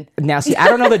excited. Now, see, I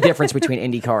don't know the difference between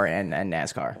IndyCar and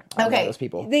NASCAR. I don't know those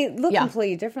people. They look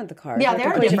completely different, the cars. Yeah,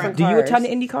 they're different. Do you attend the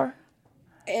IndyCar?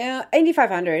 Indy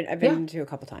 500, I've been to a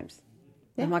couple times.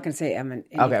 I'm not going to say I'm an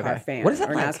IndyCar fan What is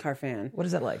that or like? NASCAR fan. What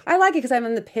is that like? I like it because I'm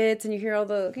in the pits and you hear all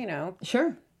the,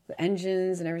 Sure. the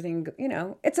engines and everything.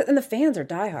 And the fans are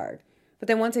diehard. But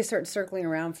then once they start circling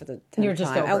around for the 10th You're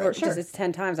just time, over it. because it's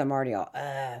 10 times, I'm already all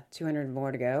 200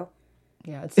 more to go.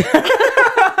 Yeah, it's.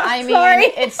 I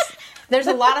mean, there's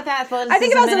a lot of athleticism. I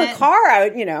think if I was in a car, I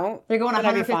would, They're going then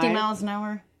I'd be 150 fine. miles an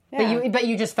hour. Yeah. But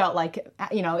you just felt like,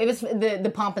 it was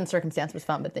the pomp and circumstance was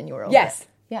fun, but then you were over. Yes. It.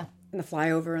 Yeah. And the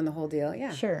flyover and the whole deal.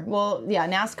 Yeah. Sure. Well, yeah,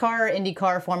 NASCAR,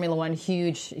 IndyCar, Formula One,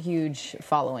 huge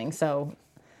following. So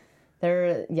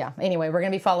anyway, we're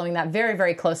going to be following that very,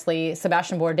 very closely.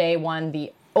 Sebastian Bourdais won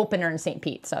the opener in St.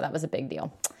 Pete, so that was a big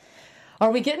deal.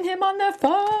 Are we getting him on the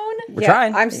phone? We're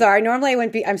trying. I'm sorry. Normally I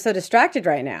wouldn't be. I'm so distracted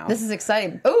right now. This is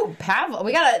exciting. Oh, Pavel.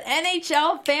 We got an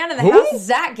NHL fan in the house.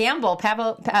 Zach Gamble.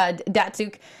 Pavel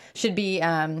Datsuk should be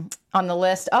on the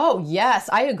list. Oh, yes.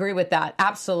 I agree with that.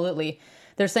 Absolutely.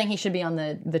 They're saying he should be on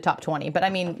the top 20. But,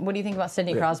 I mean, what do you think about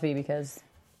Sidney Crosby? Because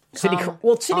Sidney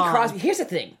Crosby, here's the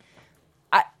thing.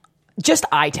 Just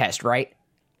eye test, right?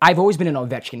 I've always been an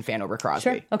Ovechkin fan over Crosby.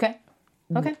 Sure. Okay.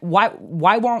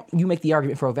 Why won't you make the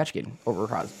argument for Ovechkin over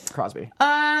Crosby?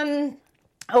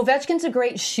 Ovechkin's a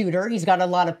great shooter. He's got a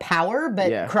lot of power,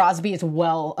 but Crosby is a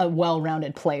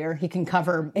well-rounded player. He can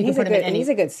cover. And he's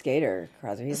a good skater,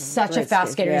 Crosby. He's such a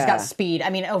fast skater. He's got speed. I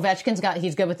mean,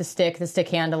 he's good with the stick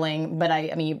handling, but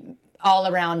I mean,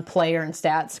 all-around player and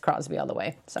stats, Crosby all the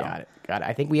way. So. Got it.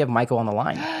 I think we have Michael on the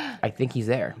line. I think he's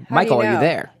there. Michael, are you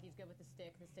there? He's good with the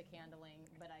stick handling,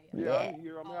 but I'm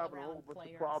here. I'm having a whole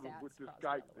bunch of problems with this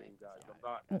Skype thing, guys.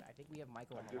 I think we have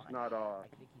Michael on the line. Just not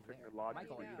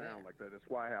technologically sound like that. That's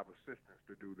why I have assistants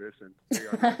to do this. And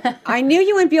I knew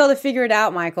you wouldn't be able to figure it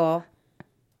out, Michael.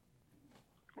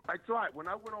 I tried. When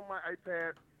I went on my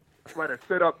iPad, try to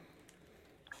set up,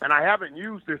 and I haven't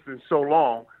used this in so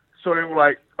long, so they were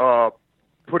like,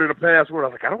 put in a password. I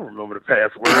was like, I don't remember the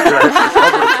password.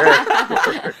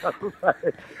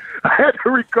 I had to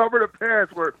recover the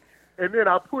password. And then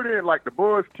I put in like the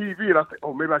Buzz TV, and I was like,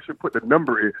 oh, maybe I should put the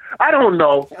number in. I don't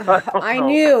know. I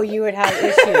knew you would have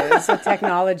issues with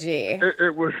technology.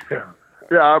 It was,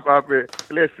 I mean,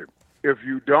 listen, if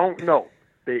you don't know,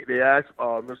 they asked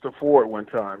Mr. Ford one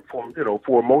time for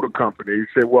a motor company. He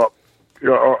said, well,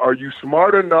 are you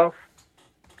smart enough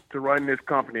to run this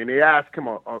company? And they asked him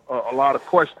a lot of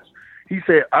questions. He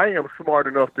said, I am smart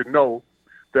enough to know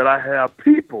that I have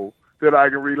people that I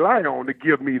can rely on to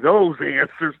give me those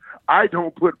answers. I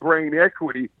don't put brain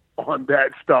equity on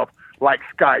that stuff like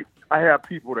Skype. I have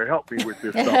people to help me with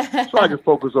this stuff, so I can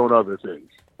focus on other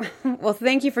things. Well,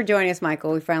 thank you for joining us,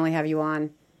 Michael. We finally have you on.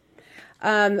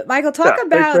 Michael, talk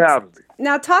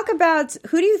about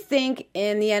who do you think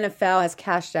in the NFL has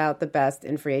cashed out the best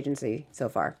in free agency so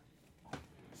far?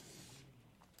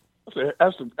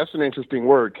 That's an interesting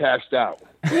word, cashed out.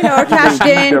 Or cashed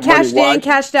in,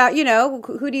 cashed out.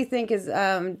 Who do you think has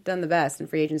done the best in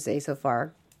free agency so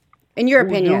far? In your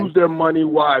opinion? Use their money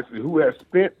wisely, who has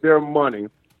spent their money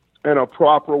in a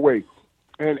proper way.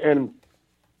 And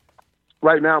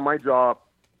right now, my job,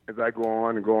 as I go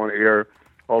on air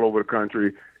all over the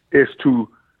country, is to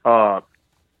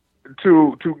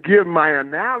give my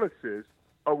analysis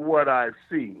of what I've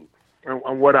seen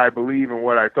and what I believe and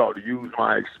what I thought, to use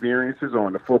my experiences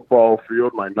on the football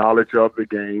field, my knowledge of the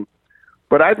game.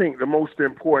 But I think the most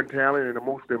important talent and the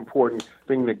most important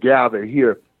thing to gather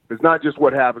here is not just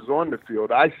what happens on the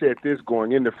field. I said this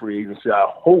going into free agency. I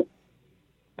hope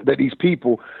that these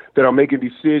people that are making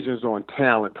decisions on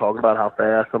talent, talking about how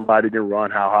fast somebody can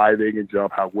run, how high they can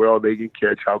jump, how well they can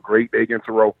catch, how great they can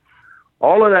throw,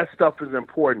 all of that stuff is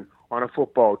important on a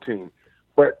football team.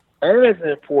 But as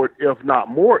important, if not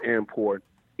more important,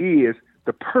 is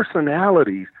the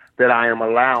personalities that I am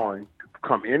allowing to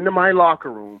come into my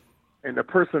locker room and the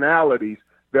personalities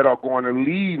that are going to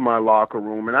lead my locker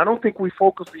room. And I don't think we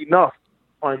focus enough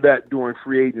on that during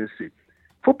free agency.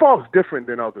 Football is different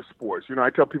than other sports. You know,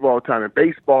 I tell people all the time, in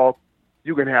baseball,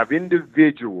 you can have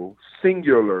individual,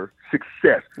 singular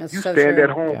success. That's you so stand true. at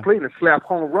home plate and slap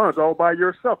home runs all by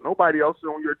yourself. Nobody else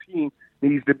on your team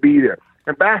needs to be there.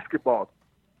 In basketball,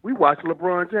 we watch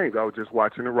LeBron James. I was just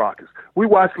watching the Rockets. We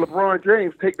watch LeBron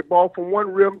James take the ball from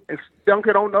one rim and dunk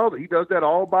it on the other. He does that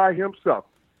all by himself.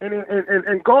 And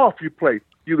in golf, you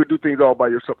can do things all by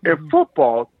yourself. In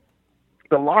football,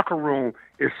 the locker room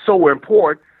is so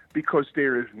important because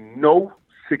there is no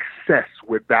success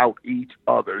without each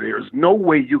other. There's no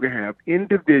way you can have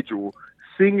individual,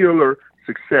 singular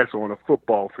success on a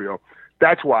football field.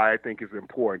 That's why I think it's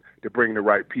important to bring the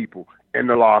right people in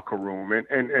the locker room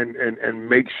and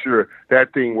make sure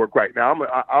that thing works right. Now,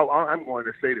 I'm going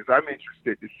to say this. I'm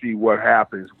interested to see what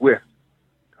happens with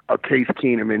a Case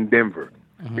Keenum in Denver.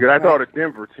 Because I thought a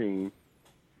Denver team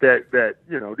that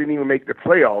didn't even make the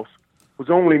playoffs was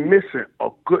only missing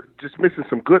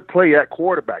some good play at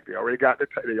quarterback. They already got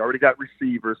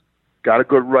receivers, got a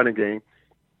good running game,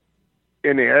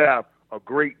 and they have a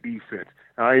great defense.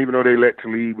 Even though they let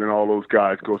Talib and all those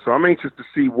guys go. So I'm anxious to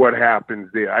see what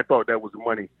happens there. I thought that was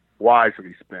money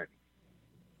wisely spent.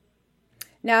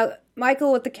 Now,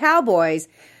 Michael, with the Cowboys,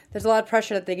 there's a lot of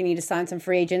pressure that they need to sign some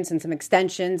free agents and some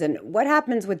extensions. And what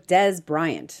happens with Dez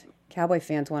Bryant? Cowboy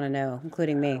fans want to know,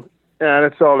 including me. Yeah,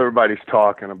 that's all everybody's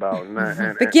talking about.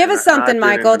 But give us something,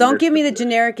 Michael. Don't give me the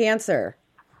generic answer.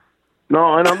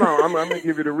 No, and I'm not. I'm going to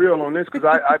give you the real on this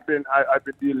because I've been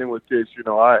dealing with this. You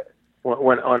know,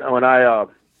 when I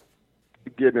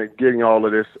getting all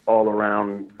of this all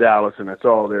around Dallas, and that's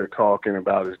all they're talking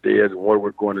about is Dez and what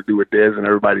we're going to do with Dez, and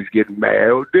everybody's getting mad.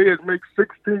 Oh, Dez makes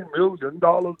 $16 million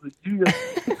a year.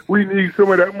 We need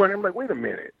some of that money. I'm like, wait a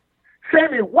minute.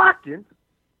 Sammy Watkins,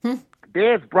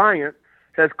 Dez Bryant,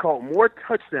 has caught more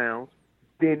touchdowns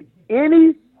than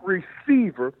any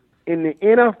receiver in the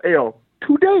NFL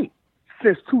to date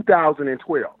since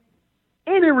 2012.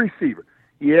 Any receiver.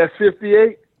 He has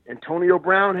 58. Antonio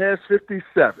Brown has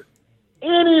 57.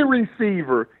 Any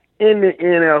receiver in the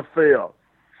NFL.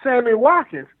 Sammy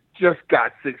Watkins just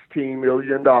got $16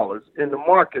 million in the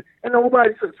market. And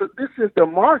nobody says, so this is the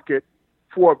market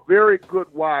for very good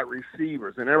wide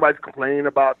receivers. And everybody's complaining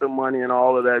about the money and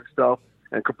all of that stuff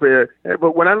and compare.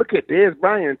 But when I look at Dez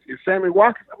Bryant and Sammy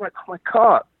Watkins, I'm like, oh my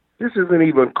God, this isn't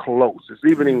even close. It's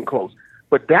even close.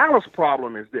 But Dallas'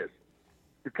 problem is this.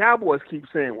 The Cowboys keep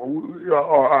saying, well,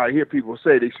 or I hear people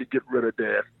say they should get rid of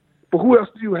Dez. But who else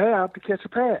do you have to catch a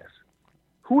pass?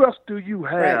 Who else do you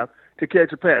have to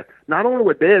catch a pass? Not only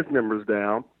were Dez numbers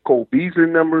down, Cole Beasley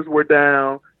numbers were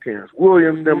down, Terrence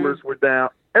Williams numbers were down,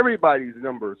 everybody's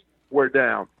numbers were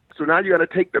down. So now you got to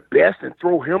take the best and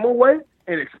throw him away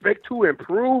and expect to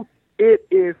improve? It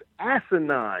is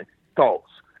asinine thoughts.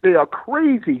 They are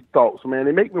crazy thoughts, man.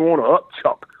 They make me want to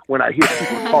upchuck when I hear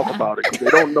people talk about it because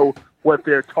they don't know what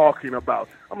they're talking about.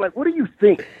 I'm like, what do you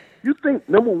think? You think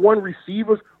number one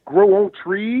receivers grow on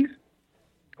trees?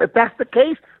 If that's the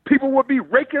case, people would be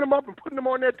raking them up and putting them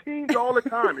on their teams all the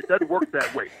time. It doesn't work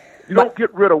that way. You don't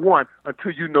get rid of one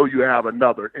until you know you have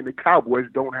another, and the Cowboys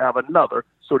don't have another,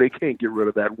 so they can't get rid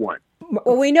of that one.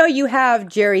 Well, we know you have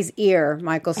Jerry's ear,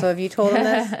 Michael, so have you told him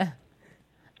this?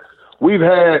 We've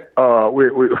had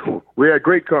we had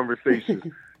great conversations,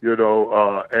 you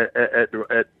know,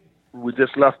 we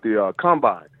just left the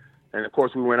combine, and of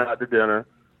course we went out to dinner.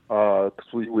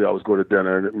 We always go to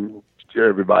dinner. And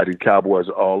everybody, Cowboys,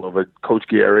 all over. Coach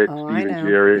Garrett, Steven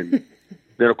Jerry, and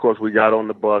then of course we got on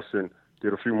the bus and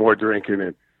did a few more drinking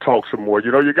and talked some more.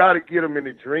 You know, you got to get them in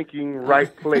the drinking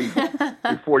right place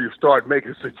before you start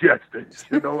making suggestions.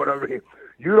 You know what I mean?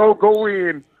 You don't go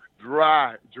in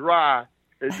dry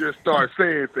and just start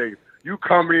saying things. You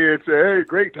come in and say, hey,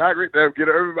 great time, great time, get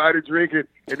everybody drinking,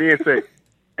 and then say,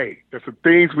 hey, there's some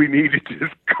things we need to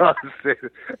discuss.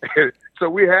 And so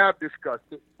we have discussed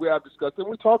it. We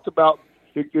talked about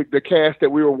the cast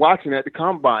that we were watching at the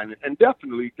Combine. And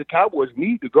definitely the Cowboys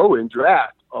need to go and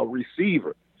draft a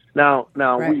receiver. Now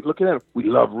right. We looking at him, we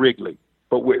love Wrigley,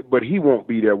 but he won't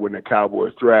be there when the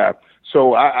Cowboys draft.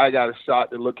 So I got a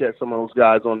shot to look at some of those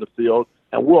guys on the field,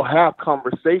 and we'll have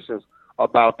conversations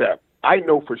about that. I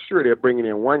know for sure they're bringing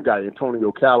in one guy,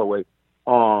 Antonio Callaway,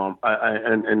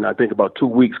 and I think about 2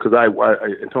 weeks, because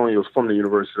Antonio's from the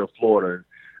University of Florida,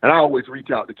 and I always reach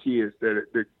out to kids,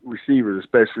 the receivers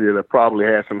especially, that probably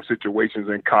had some situations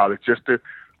in college, just to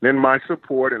lend my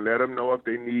support and let them know if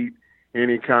they need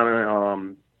any kind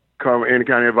of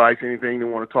advice, anything they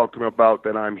want to talk to me about,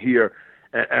 that I'm here.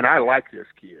 And I like this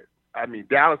kid. I mean,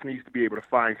 Dallas needs to be able to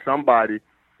find somebody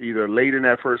either late in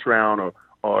that first round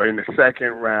or in the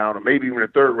second round, or maybe even the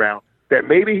third round, that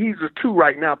maybe he's a 2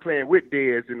 right now playing with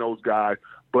Dez and those guys,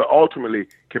 but ultimately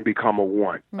can become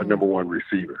a number 1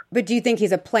 receiver. But do you think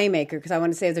he's a playmaker? Because I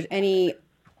want to say, if there's any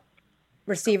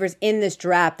receivers in this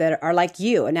draft that are like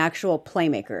you, an actual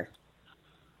playmaker.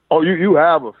 Oh, you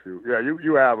have a few. Yeah,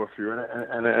 you have a few.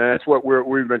 And that's what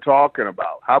we've been talking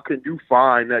about. How can you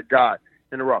find that guy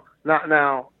in the rough?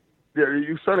 Now,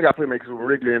 you certainly got playmakers with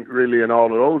Wrigley and all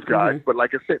of those guys, but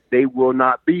like I said, they will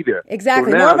not be there.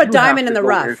 Exactly. So more of a diamond in the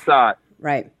rough. Inside.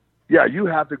 Right. Yeah, you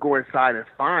have to go inside and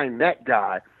find that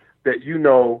guy that you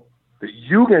know that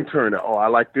you can turn to. Oh, I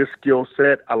like this skill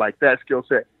set. I like that skill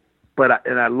set.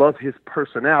 I love his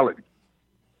personality.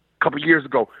 A couple of years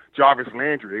ago, Jarvis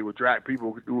Landry, they would draft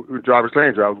people with Jarvis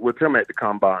Landry. I was with him at the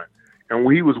Combine,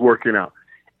 and he was working out.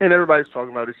 And everybody's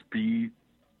talking about his speed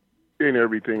and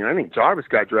everything. And I think Jarvis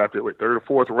got drafted with 3rd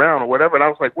or 4th round or whatever. And I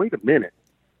was like, wait a minute.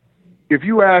 If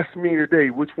you asked me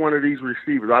today which one of these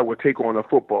receivers I would take on the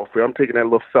football field, I'm taking that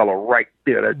little fella right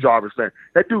there, that Jarvis Landry.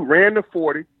 That dude ran the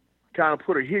 40, kind of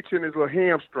put a hitch in his little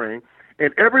hamstring,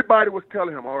 and everybody was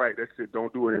telling him, all right, that's it,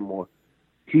 don't do it anymore.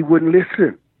 He wouldn't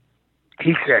listen.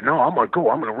 He said, no, I'm going to go.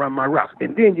 I'm going to run my routes.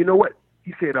 And then, you know what?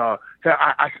 He said,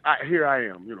 here I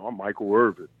am. You know, I'm Michael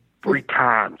Irvin,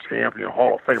 3-time champion,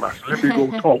 Hall of Fame. I said, let me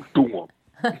go talk to him.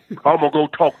 I'm going to go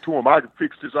talk to him. I can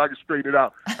fix this. I can straighten it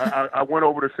out. I went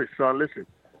over to say, son, listen,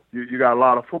 you got a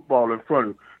lot of football in front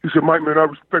of you. He said, Mike, man, I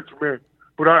respect you, man,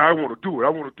 but I want to do it. I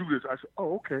want to do this. I said,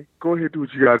 oh, okay. Go ahead, do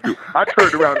what you got to do. I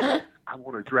turned around and said, I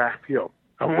want to draft him.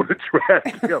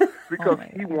 Because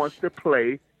he wants to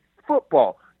play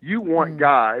football. You want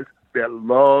guys that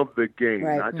love the game,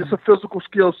 right. Not just a physical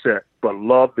skill set, but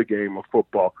love the game of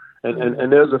football.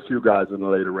 And there's a few guys in the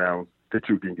later rounds that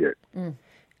you can get.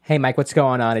 Hey, Mike, what's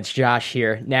going on? It's Josh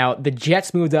here. Now, the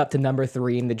Jets moved up to number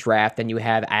 3 in the draft, and you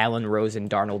have Allen, Rosen,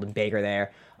 Darnold, and Baker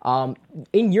there.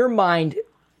 In your mind,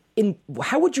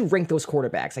 how would you rank those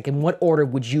quarterbacks? Like, in what order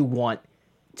would you want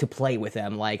to play with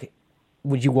them? Like,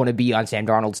 would you want to be on Sam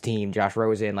Darnold's team, Josh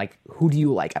Rosen? Like, who do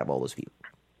you like out of all those people?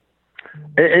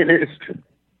 And it's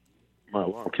my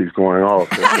alarm keeps going off.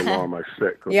 That's the alarm I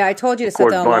set. Yeah, I told you to set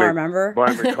the alarm, remember?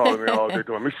 Bunny been calling me all day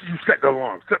doing, make sure you set the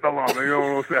alarm. Set the alarm. You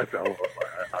don't set the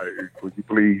alarm. Could you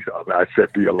please? I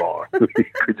set the alarm. Could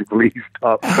you please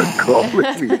stop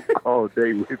calling me all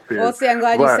day with this? Well, see, I'm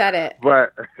glad you said it.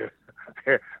 But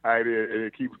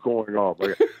it keeps going off.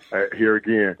 Here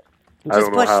again, just I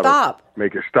don't know push how stop. To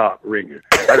make it stop ringing.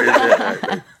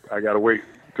 I got to wait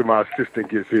till my assistant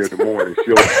gets here in the morning.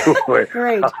 She'll do it.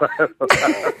 Great.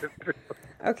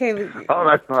 Okay. All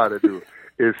I know how to do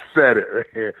is set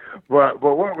it. But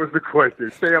what was the question?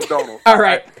 Sam Darnold. All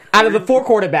right. Out of the 4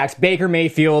 quarterbacks, Baker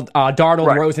Mayfield, Darnold,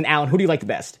 right. Rosen, Allen, who do you like the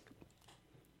best?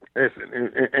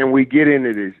 Listen, and we get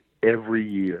into this every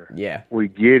year. Yeah. We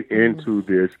get into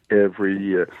this every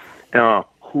year.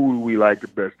 Who do we like the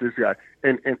best? This guy.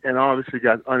 And honestly,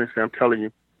 guys, honestly, I'm telling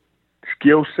you,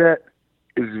 skill set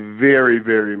is very,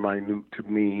 very minute to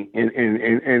me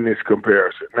in this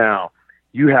comparison. Now,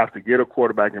 you have to get a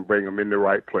quarterback and bring him in the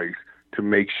right place to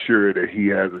make sure that he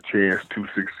has a chance to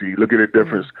succeed. Look at the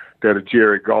difference that a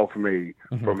Jared Goff made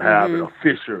from having a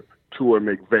Fisher to a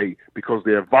McVay, because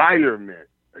the environment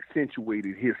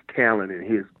accentuated his talent and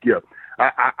his gift.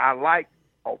 I like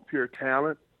pure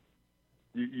talent.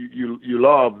 You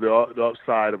love the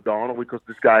upside of Darnold because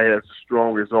this guy has the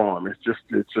strongest arm. It's just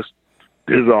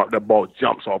his arm, the ball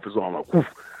jumps off his arm like, whoosh,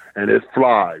 and it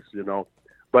flies, you know.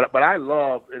 But I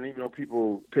love, and even though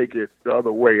people take it the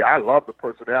other way, I love the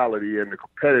personality and the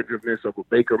competitiveness of a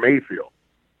Baker Mayfield.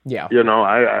 Yeah, you know,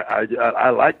 I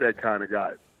like that kind of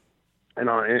guy, and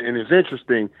it's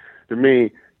interesting to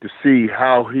me to see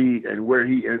how he and where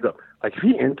he ends up. Like if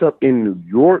he ends up in New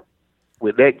York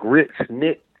with that grit,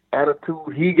 snit,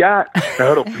 attitude he got,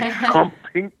 that'll be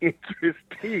something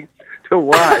interesting to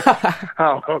watch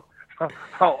how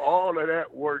all of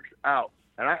that works out.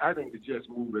 And I think the Jets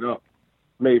moving up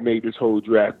may make this whole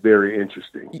draft very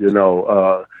interesting,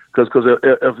 because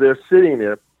if they're sitting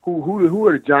there, who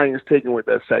are the Giants taking with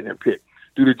that second pick?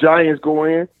 Do the Giants go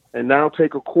in and now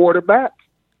take a quarterback?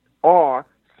 Or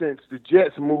since the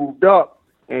Jets moved up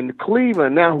and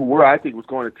Cleveland now, who I think was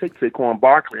going to take Saquon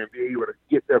Barkley and be able to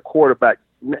get their quarterback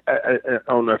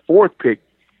on their fourth pick,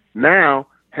 now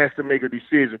has to make a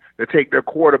decision to take their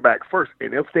quarterback first.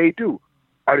 And if they do,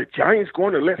 are the Giants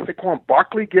going to let Saquon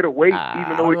Barkley get away,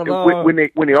 even though when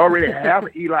they already have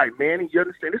Eli Manning? You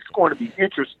understand? This is going to be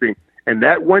interesting. And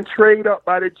that one trade up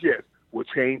by the Jets will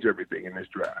change everything in this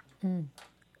draft.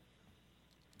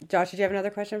 Josh, did you have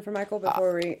another question for Michael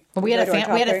before we had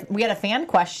a fan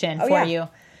question for you.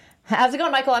 How's it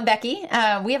going, Michael? I'm Becky.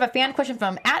 We have a fan question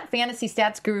from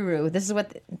 @FantasyStatsGuru. This is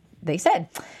what they said.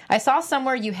 I saw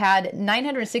somewhere you had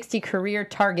 960 career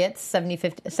targets,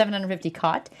 750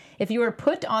 caught. If you were to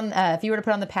put on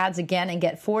the pads again and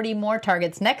get 40 more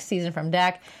targets next season from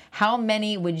Dak, how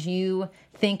many would you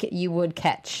think you would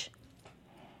catch?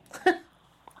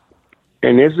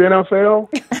 In this NFL?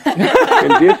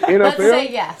 Let's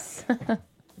say yes.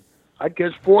 I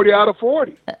guess 40 out of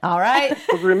 40. All right.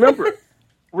 Because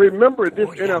remember this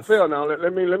NFL now.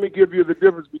 Let me give you the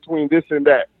difference between this and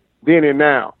that, then and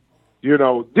now.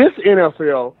 This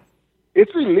NFL,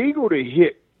 it's illegal to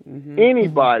hit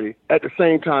anybody at the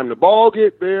same time the ball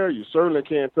get there. You certainly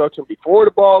can't touch them before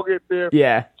the ball get there.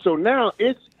 Yeah. So now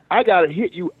I got to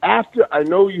hit you after I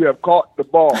know you have caught the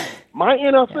ball. My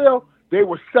NFL, they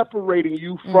were separating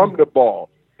you from the ball.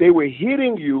 They were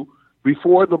hitting you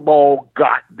before the ball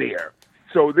got there.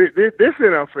 So this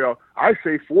NFL, I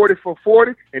say 40 for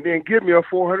 40, and then give me a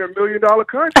 $400 million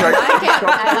contract.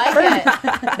 I like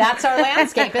it. That's our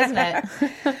landscape, isn't it?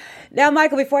 Now,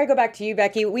 Michael, before I go back to you,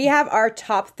 Becky, we have our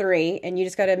top three, and you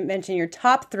just got to mention your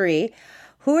top three.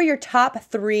 Who are your top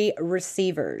three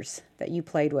receivers that you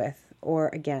played with or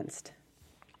against?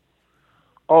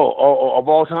 Oh, of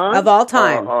all time? Of all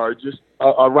time. Or just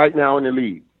right now in the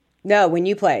league? No, when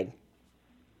you played.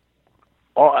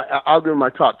 I'll give my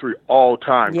top three all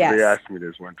time. Yes. They asked me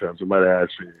this one time. Somebody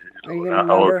asked me. Are you going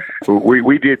to remember?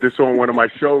 We did this on one of my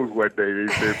shows one day. They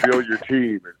said, build your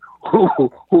team. And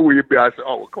who will you be? I said,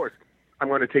 of course, I'm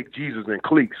going to take Jesus and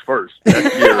cleats first.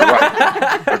 That's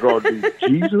right. I'm going to do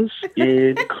Jesus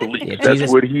in cleats. Yeah,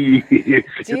 That's what he is.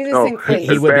 Jesus and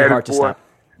cleats. He would be hard to stop.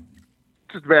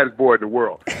 Just the baddest boy in the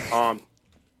world.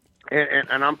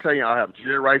 And I'm telling you, I'll have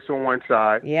Jerry Rice on one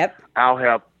side. Yep. I'll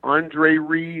have Andre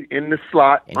Reed in the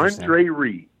slot. Andre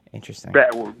Reed. Interesting.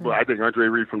 I think Andre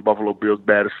Reed from Buffalo Bills,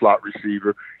 baddest slot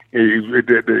receiver.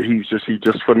 He's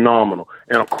just phenomenal.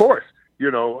 And of course,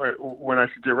 when I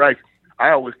say Jerry Rice, I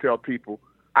always tell people,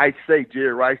 I say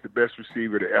Jerry Rice the best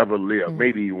receiver to ever live,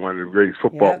 maybe even one of the greatest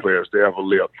football players to ever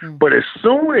live. But as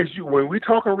soon as when we're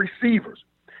talking receivers,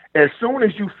 as soon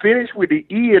as you finish with the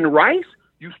E in Rice,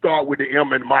 you start with the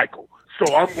M in Michael.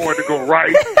 So I'm going to go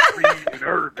Rice, Reed, and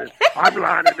Irvin. I'm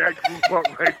lining that group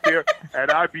up right there,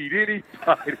 and I beat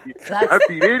anybody.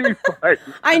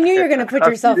 I knew you were going to put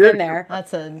yourself in there.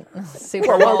 That's a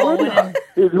Super Bowl winning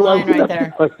line right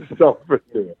there. I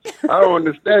don't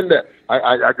understand that.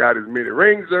 I got as many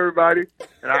rings as everybody,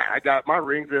 and I got my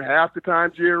rings at half the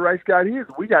time Jerry Rice got his.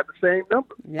 We got the same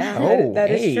number. Yeah,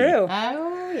 that is true.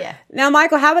 Oh, yeah. Now,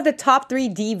 Michael, how about the top three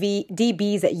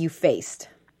DBs that you faced?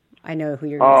 I know who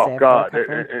you're going to say. Oh, God.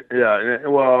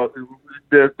 Well,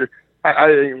 I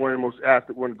think one of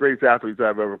the greatest athletes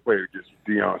I've ever played against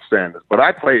Deion Sanders. But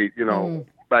I played,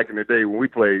 back in the day when we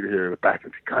played here,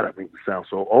 God, I think we sound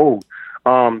so old.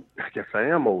 I guess I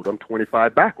am old. I'm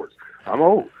 25 backwards. I'm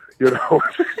old.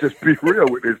 Just be real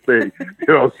with this thing.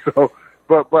 So,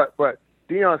 but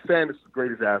Deion Sanders is the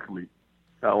greatest athlete.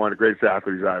 One of the greatest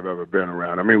athletes I've ever been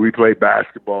around. I mean, we played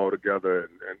basketball together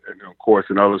and of course,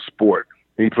 in other sports.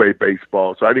 He played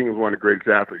baseball. So I think he was one of the greatest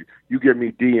athletes. You give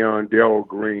me Deion, Darryl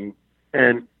Green,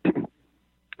 and,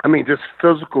 I mean, just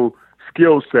physical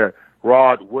skill set,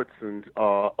 Rod Woodson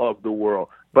of the world.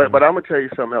 But I'm going to tell you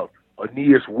something else.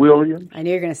 Aeneas Williams. I knew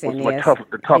you were going to say Aeneas.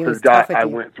 The toughest guy I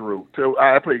went through. So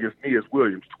I played against Aeneas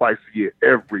Williams twice a year,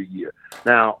 every year.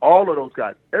 Now, all of those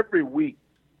guys, every week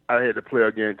I had to play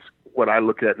against what I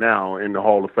look at now in the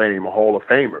Hall of Fame, a Hall of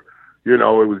Famer. It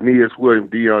was Aeneas Williams,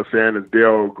 Deion Sanders,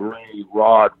 Darryl Green,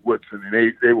 Rod Woodson,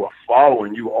 and they were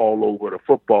following you all over the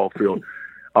football field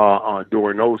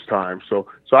during those times. So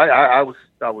I was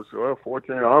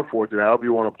fortunate or unfortunate, however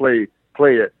you want to play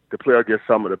it, to play against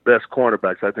some of the best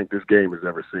cornerbacks I think this game has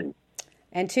ever seen.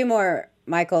 And two more,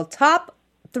 Michael. Top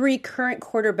 3 current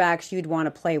quarterbacks you'd want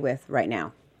to play with right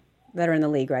now that are in the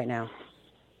league right now?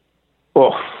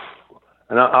 Oh,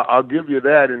 and I'll give you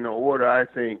that in the order I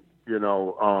think,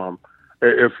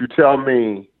 if you tell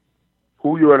me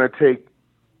who you're going to take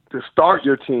to start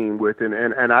your team with,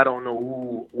 and I don't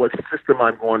know what system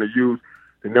I'm going to use,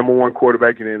 the number 1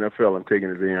 quarterback in the NFL I'm taking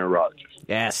is Aaron Rodgers.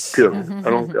 Yes. Period. I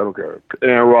don't care.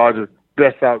 Aaron Rodgers,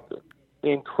 best out there.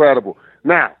 Incredible.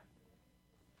 Now,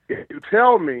 if you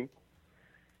tell me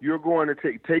you're going to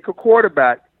take a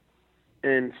quarterback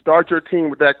and start your team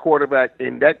with that quarterback,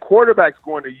 and that quarterback's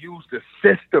going to use the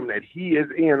system that he is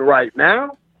in right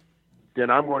now, then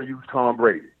I'm going to use Tom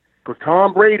Brady. Because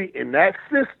Tom Brady in that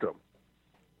system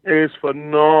is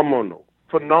phenomenal.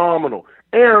 Phenomenal.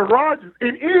 Aaron Rodgers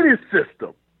in any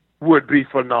system would be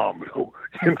phenomenal.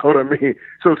 You know what I mean?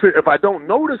 So if I don't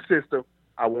know the system,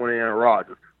 I want Aaron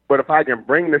Rodgers. But if I can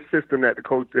bring the system that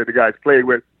the guys played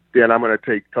with, then I'm going to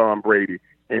take Tom Brady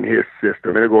in his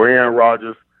system. And go Aaron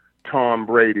Rodgers, Tom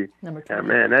Brady. And,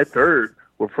 man, that third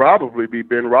will probably be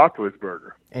Ben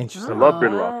Roethlisberger. Interesting. I love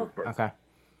Ben Roethlisberger. Okay.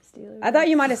 I thought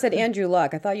you might have said Andrew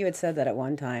Luck. I thought you had said that at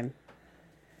one time.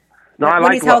 No, I when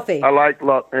like he's Luck. healthy. I like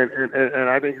Luck, and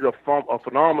I think he's a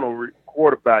phenomenal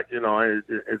quarterback.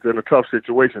 It's in a tough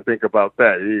situation. Think about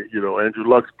that. Andrew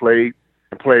Luck's played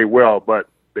well, but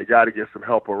they got to get some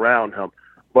help around him.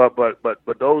 But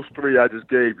those 3 I just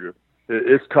gave you,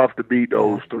 it's tough to beat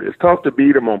those 3. It's tough to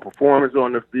beat them on performance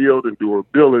on the field and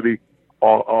durability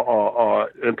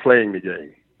in playing the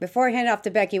game. Before I hand it off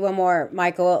to Becky, one more,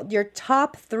 Michael. Your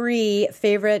top 3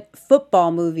 favorite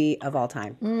football movie of all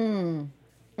time.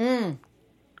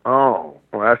 Oh,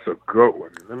 well, that's a good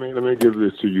one. Let me give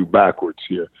this to you backwards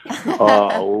here.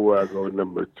 Where I go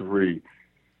number 3.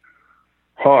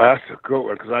 Oh, that's a good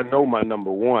one because I know my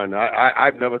number 1.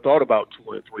 I've never thought about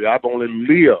 2 and 3. I've only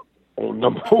lived on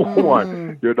number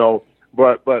 1.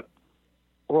 But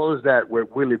what was that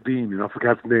with Willie Beeman? I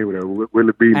forgot the name of that.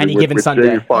 Willie Beeman. Any Given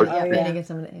Sunday.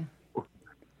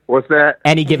 What's that?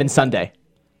 Any Given Sunday.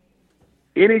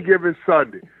 Any Given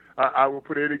Sunday. I will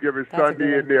put Any Given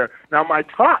Sunday in there. Now, my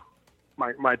top. Oh,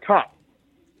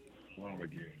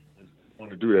 again. I want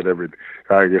to do that every day.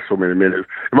 I get so many minutes.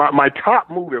 My top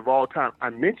movie of all time, I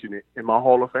mentioned it in my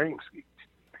Hall of Fame speech.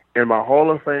 In my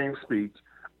Hall of Fame speech,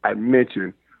 I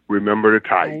mentioned Remember the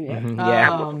Titans.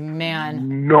 Oh, man.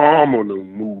 Phenomenal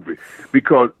movie.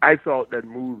 Because I thought that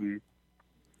movie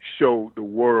showed the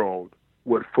world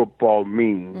what football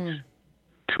means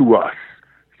to us.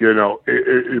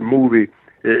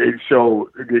 It showed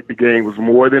the game was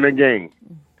more than a game.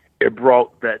 It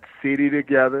brought that city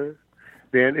together.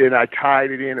 And I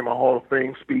tied it in my Hall of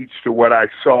Fame speech to what I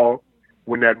saw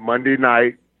when that Monday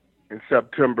night in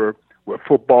September where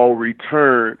football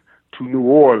returned to New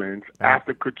Orleans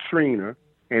after Katrina,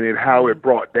 and how it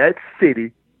brought that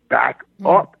city back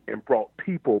up and brought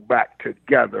people back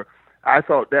together. I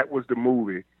thought that was the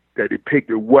movie that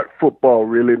depicted what football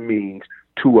really means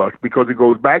to us, because it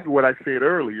goes back to what I said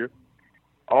earlier.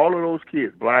 All of those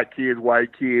kids, black kids,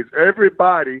 white kids,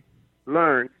 everybody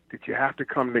learned that you have to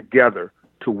come together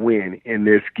to win in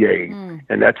this game.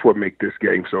 And that's what makes this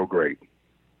game so great.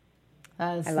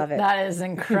 I love it. That is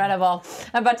incredible.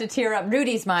 I'm about to tear up.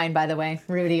 Rudy's mine, by the way.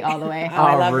 Rudy all the way.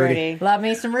 I love Rudy. Love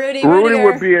me some Rudy. Rudy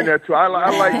would be in there too. I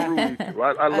like Rudy too.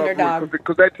 I love Rudy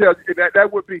because that tells you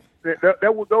that would be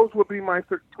those would be my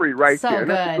 3 right so there. And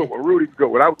that's a good. good one. Rudy's good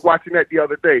one. I was watching that the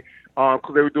other day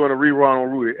because they were doing a rerun on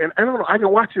Rudy, and I don't know. I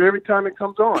can watch it every time it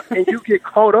comes on, and you get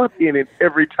caught up in it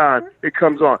every time it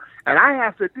comes on. And I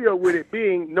have to deal with it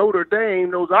being Notre Dame,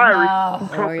 those Irish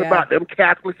who talks about them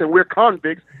Catholics and we're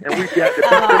convicts and we got to beat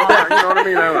them down. You know what I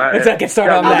mean? Let's not get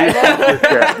started on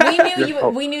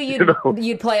that. We knew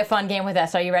you'd play a fun game with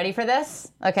us. Are you ready for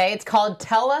this? Okay, it's called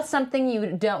Tell Us Something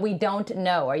We Don't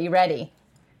Know. Are you ready?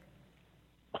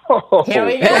 Oh. Here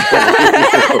we go.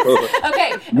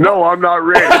 Okay. No, I'm not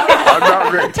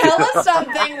ready. Tell us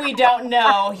something we don't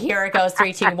know. Here it goes.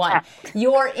 3, 2, 1.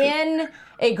 You're in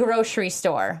a grocery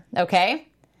store, okay?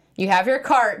 You have your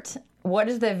cart. What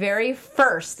is the very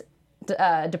first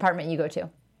department you go to?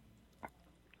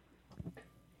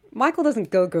 Michael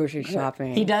doesn't go grocery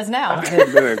shopping. He does now. I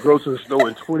haven't been at a grocery store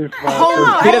in 25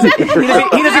 years. He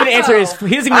doesn't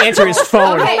even answer his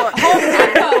phone. Okay, Home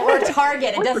Depot or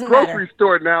Target. It doesn't matter. Grocery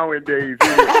store nowadays.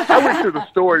 I went to the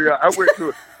store. I went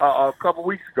to a couple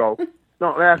weeks ago.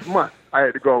 No, last month. I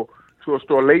had to go to a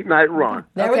store late night run.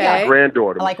 There we go. My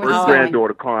granddaughter, I like my where first you're going.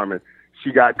 granddaughter Carmen,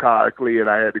 she got colicky, and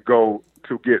I had to go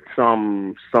to get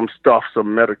some stuff,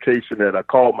 some medication. That I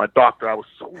called my doctor. I was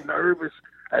so nervous.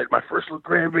 I had my first little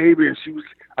grandbaby, and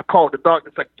I called the doctor.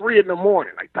 It's like 3 a.m.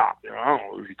 Like, doc, I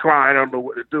don't know, is he crying? I don't know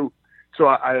what to do. So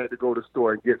I had to go to the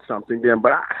store and get something then,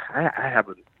 but I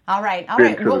haven't. All right.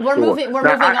 We're moving on.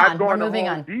 I go We're to moving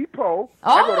Home on. Depot. Oh.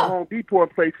 I go to Home Depot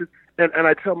and places, and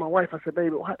I tell my wife, I said,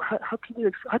 baby, how can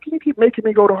you keep making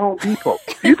me go to Home Depot?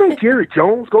 Do you think Jerry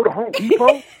Jones go to Home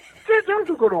Depot? Jerry Jones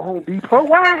don't go to Home Depot.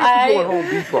 Why I have to go to Home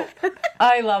Depot?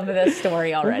 I love this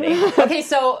story already. Okay,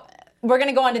 so we're going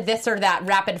to go on to this or that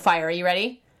rapid fire. Are you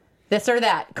ready? This or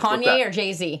that. Kanye or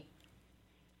Jay-Z?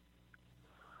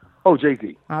 Oh,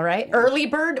 Jay-Z. All right. Early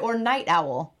bird or night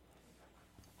owl?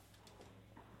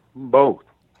 Both.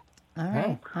 All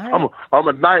right. I'm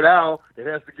a night owl. It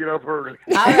has to get up early.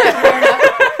 All right, fair enough.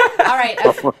 All right.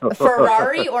 A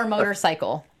Ferrari or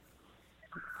motorcycle?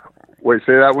 Wait,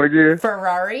 say that one again?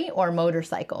 Ferrari or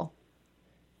motorcycle?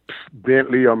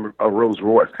 Bentley, I'm a Rolls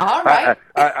Royce. All right.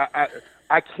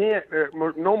 I can't,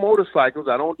 no motorcycles.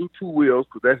 I don't do two wheels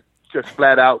because that's just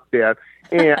flat out there.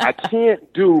 And I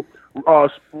can't do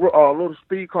little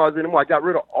speed cars anymore. I got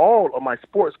rid of all of my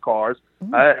sports cars.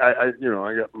 I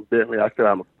got Bentley. I still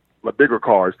have my bigger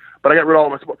cars, but I got rid of all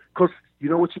my sports. Because you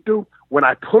know what you do? When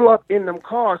I pull up in them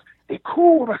cars, they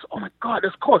cool. I said, oh my God,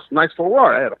 this car's nice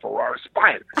Ferrari. I had a Ferrari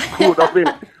Spider. Cooled up in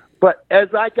it. But as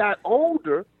I got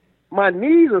older, my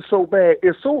knees are so bad.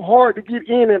 It's so hard to get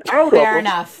in and out of them. Fair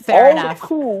enough. Fair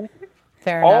enough.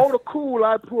 All the cool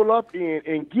I pull up in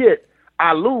and get,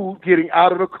 I lose getting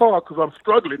out of the car because I'm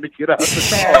struggling to get out of the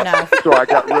Fair car. enough. So I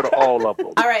got rid of all of them.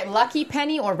 All right. Lucky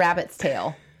penny or rabbit's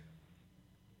tail?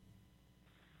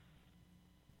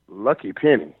 Lucky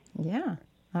penny. Yeah.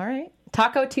 All right.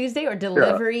 Taco Tuesday or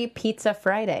delivery Pizza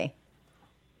Friday?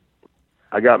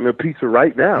 I got me a pizza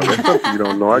right now. That's something you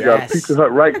don't know. I got a Pizza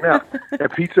Hut right now.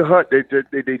 At Pizza Hut,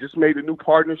 they just made a new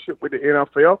partnership with the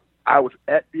NFL. I was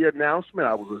at the announcement.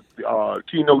 I was a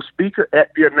keynote speaker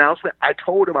at the announcement. I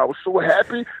told him I was so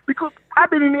happy because I've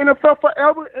been in the NFL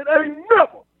forever and I ain't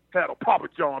never had a Papa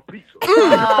John pizza.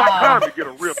 It's about time to get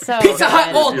a real So Pizza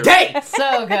Hut all day.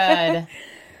 So good.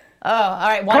 Oh, all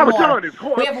right. One Papa more. John is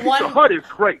hard. We have Pizza Hut is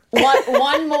great.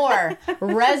 One more.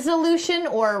 Resolution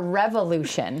or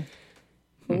revolution?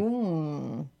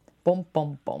 Boom, boom,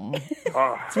 boom.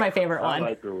 It's my favorite I one.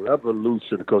 like the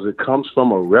revolution because it comes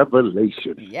from a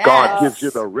revelation. Yes. God gives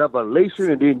you the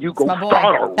revelation, and then you go My boy.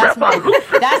 start a That's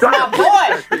revolution. that's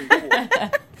my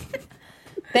boy.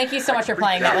 Thank you so much for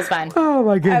playing. That was fun. Oh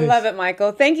my goodness. I love it,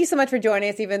 Michael. Thank you so much for joining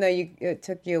us, even though it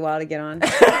took you a while to get on.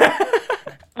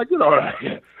 I get all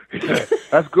right.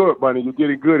 That's good, buddy. You're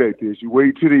getting good at this. You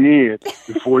wait to the end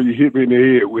before you hit me in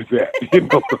the head with that. You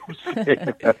know what I'm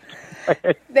saying?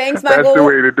 Thanks, Michael. That's the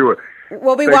way to do it.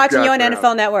 We'll be Thanks, watching you on guys.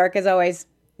 NFL Network, as always.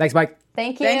 Thanks, Mike.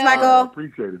 Thank you. Thanks, Michael. I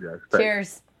appreciate it, guys. Thanks.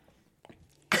 Cheers.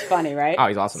 It's funny, right? Oh,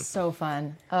 he's awesome. So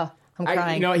fun. Oh, I'm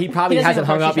crying. He probably doesn't hasn't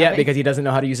go hung up grocery yet shopping. because he doesn't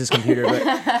know how to use his computer.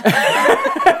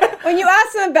 But When you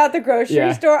asked him about the grocery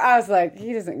Yeah. store, I was like,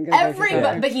 he doesn't go grocery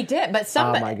shopping. But he did. But Oh,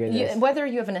 somebody, my goodness. whether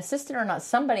you have an assistant or not,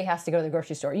 somebody has to go to the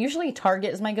grocery store. Usually,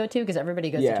 Target is my go-to because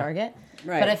everybody goes Yeah. to Target.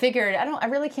 Right. But I figured I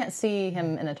really can't see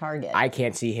him in a Target. I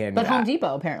can't see him. But Home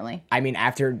Depot apparently. I mean,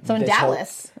 after So in this whole-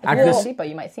 Dallas, if after you're at this- Home Depot,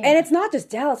 you might see him. And it's not just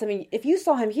Dallas. I mean, if you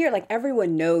saw him here, like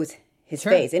everyone knows his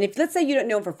face. And if let's say you don't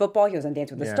know him for football, he was on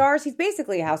Dance with the Yeah. Stars. He's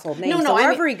basically a household name. no, so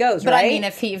wherever he goes, but right? I mean,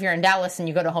 if you're in Dallas and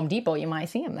you go to Home Depot, you might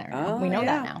see him there. We know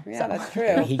that now. Yeah, so. that's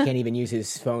true. he can't even use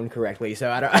his phone correctly.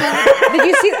 So I don't. Did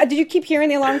you see? Did you keep hearing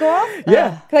the alarm go off?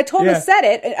 Yeah. Because I told him Yeah. to set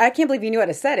it. I can't believe you knew how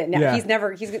to set it. Now Yeah. he's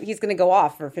going to go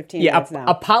off for 15 Yeah, minutes now.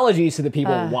 apologies to the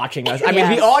people watching us. I mean,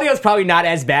 yes. the audio's probably not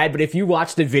as bad, but if you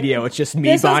watch the video, it's just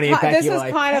me, Bonnie, and Becky. This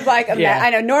was kind of like Yeah.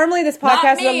 I know. Normally, this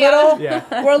podcast is me, a little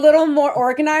Yeah. we're a little more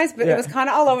organized, but Yeah. it was kind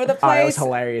of all over the Oh, place. that was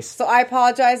hilarious. So I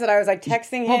apologize that I was like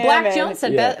texting him. Well, Black and- Jones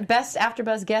said Yeah. best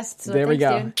AfterBuzz guest. So There we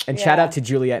thanks, go. dude. And shout Yeah. out to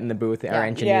Juliet in the booth, our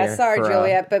engineer. Yeah, sorry, for,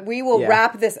 Juliet, but we will yeah.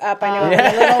 wrap this up. I know we're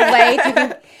a little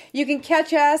late. You can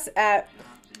catch us at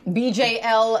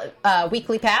BJL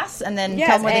Weekly Pass, and then tell yes,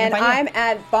 them where they and can find I'm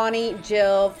at Bonnie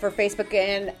Jill for Facebook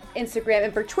and Instagram,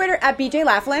 and for Twitter at BJ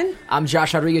Laflin. I'm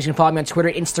Josh Rodriguez. You can follow me on Twitter,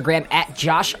 Instagram at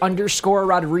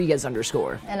Josh_Rodriguez_.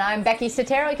 you. And I'm Becky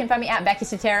Saterro. You can find me at Becky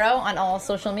Saterro on all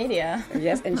social media.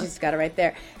 Yes, and she's got it right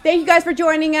there. Thank you guys for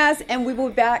joining us, and we will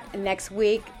be back next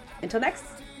week. Until next,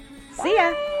 see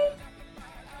ya.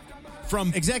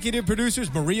 From executive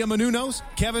producers Maria Menounos,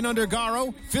 Kevin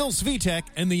Undergaro, Phil Svitek,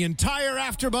 and the entire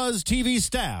AfterBuzz TV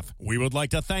staff, we would like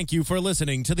to thank you for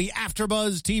listening to the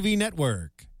AfterBuzz TV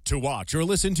network. To watch or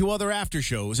listen to other after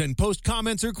shows and post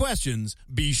comments or questions,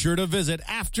 be sure to visit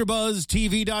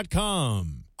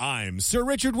AfterBuzzTV.com. I'm Sir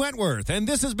Richard Wentworth, and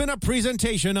this has been a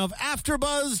presentation of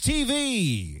AfterBuzz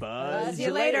TV. See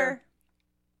you later.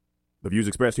 The views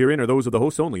expressed herein are those of the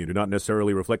hosts only and do not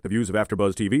necessarily reflect the views of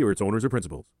AfterBuzz TV or its owners or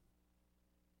principals.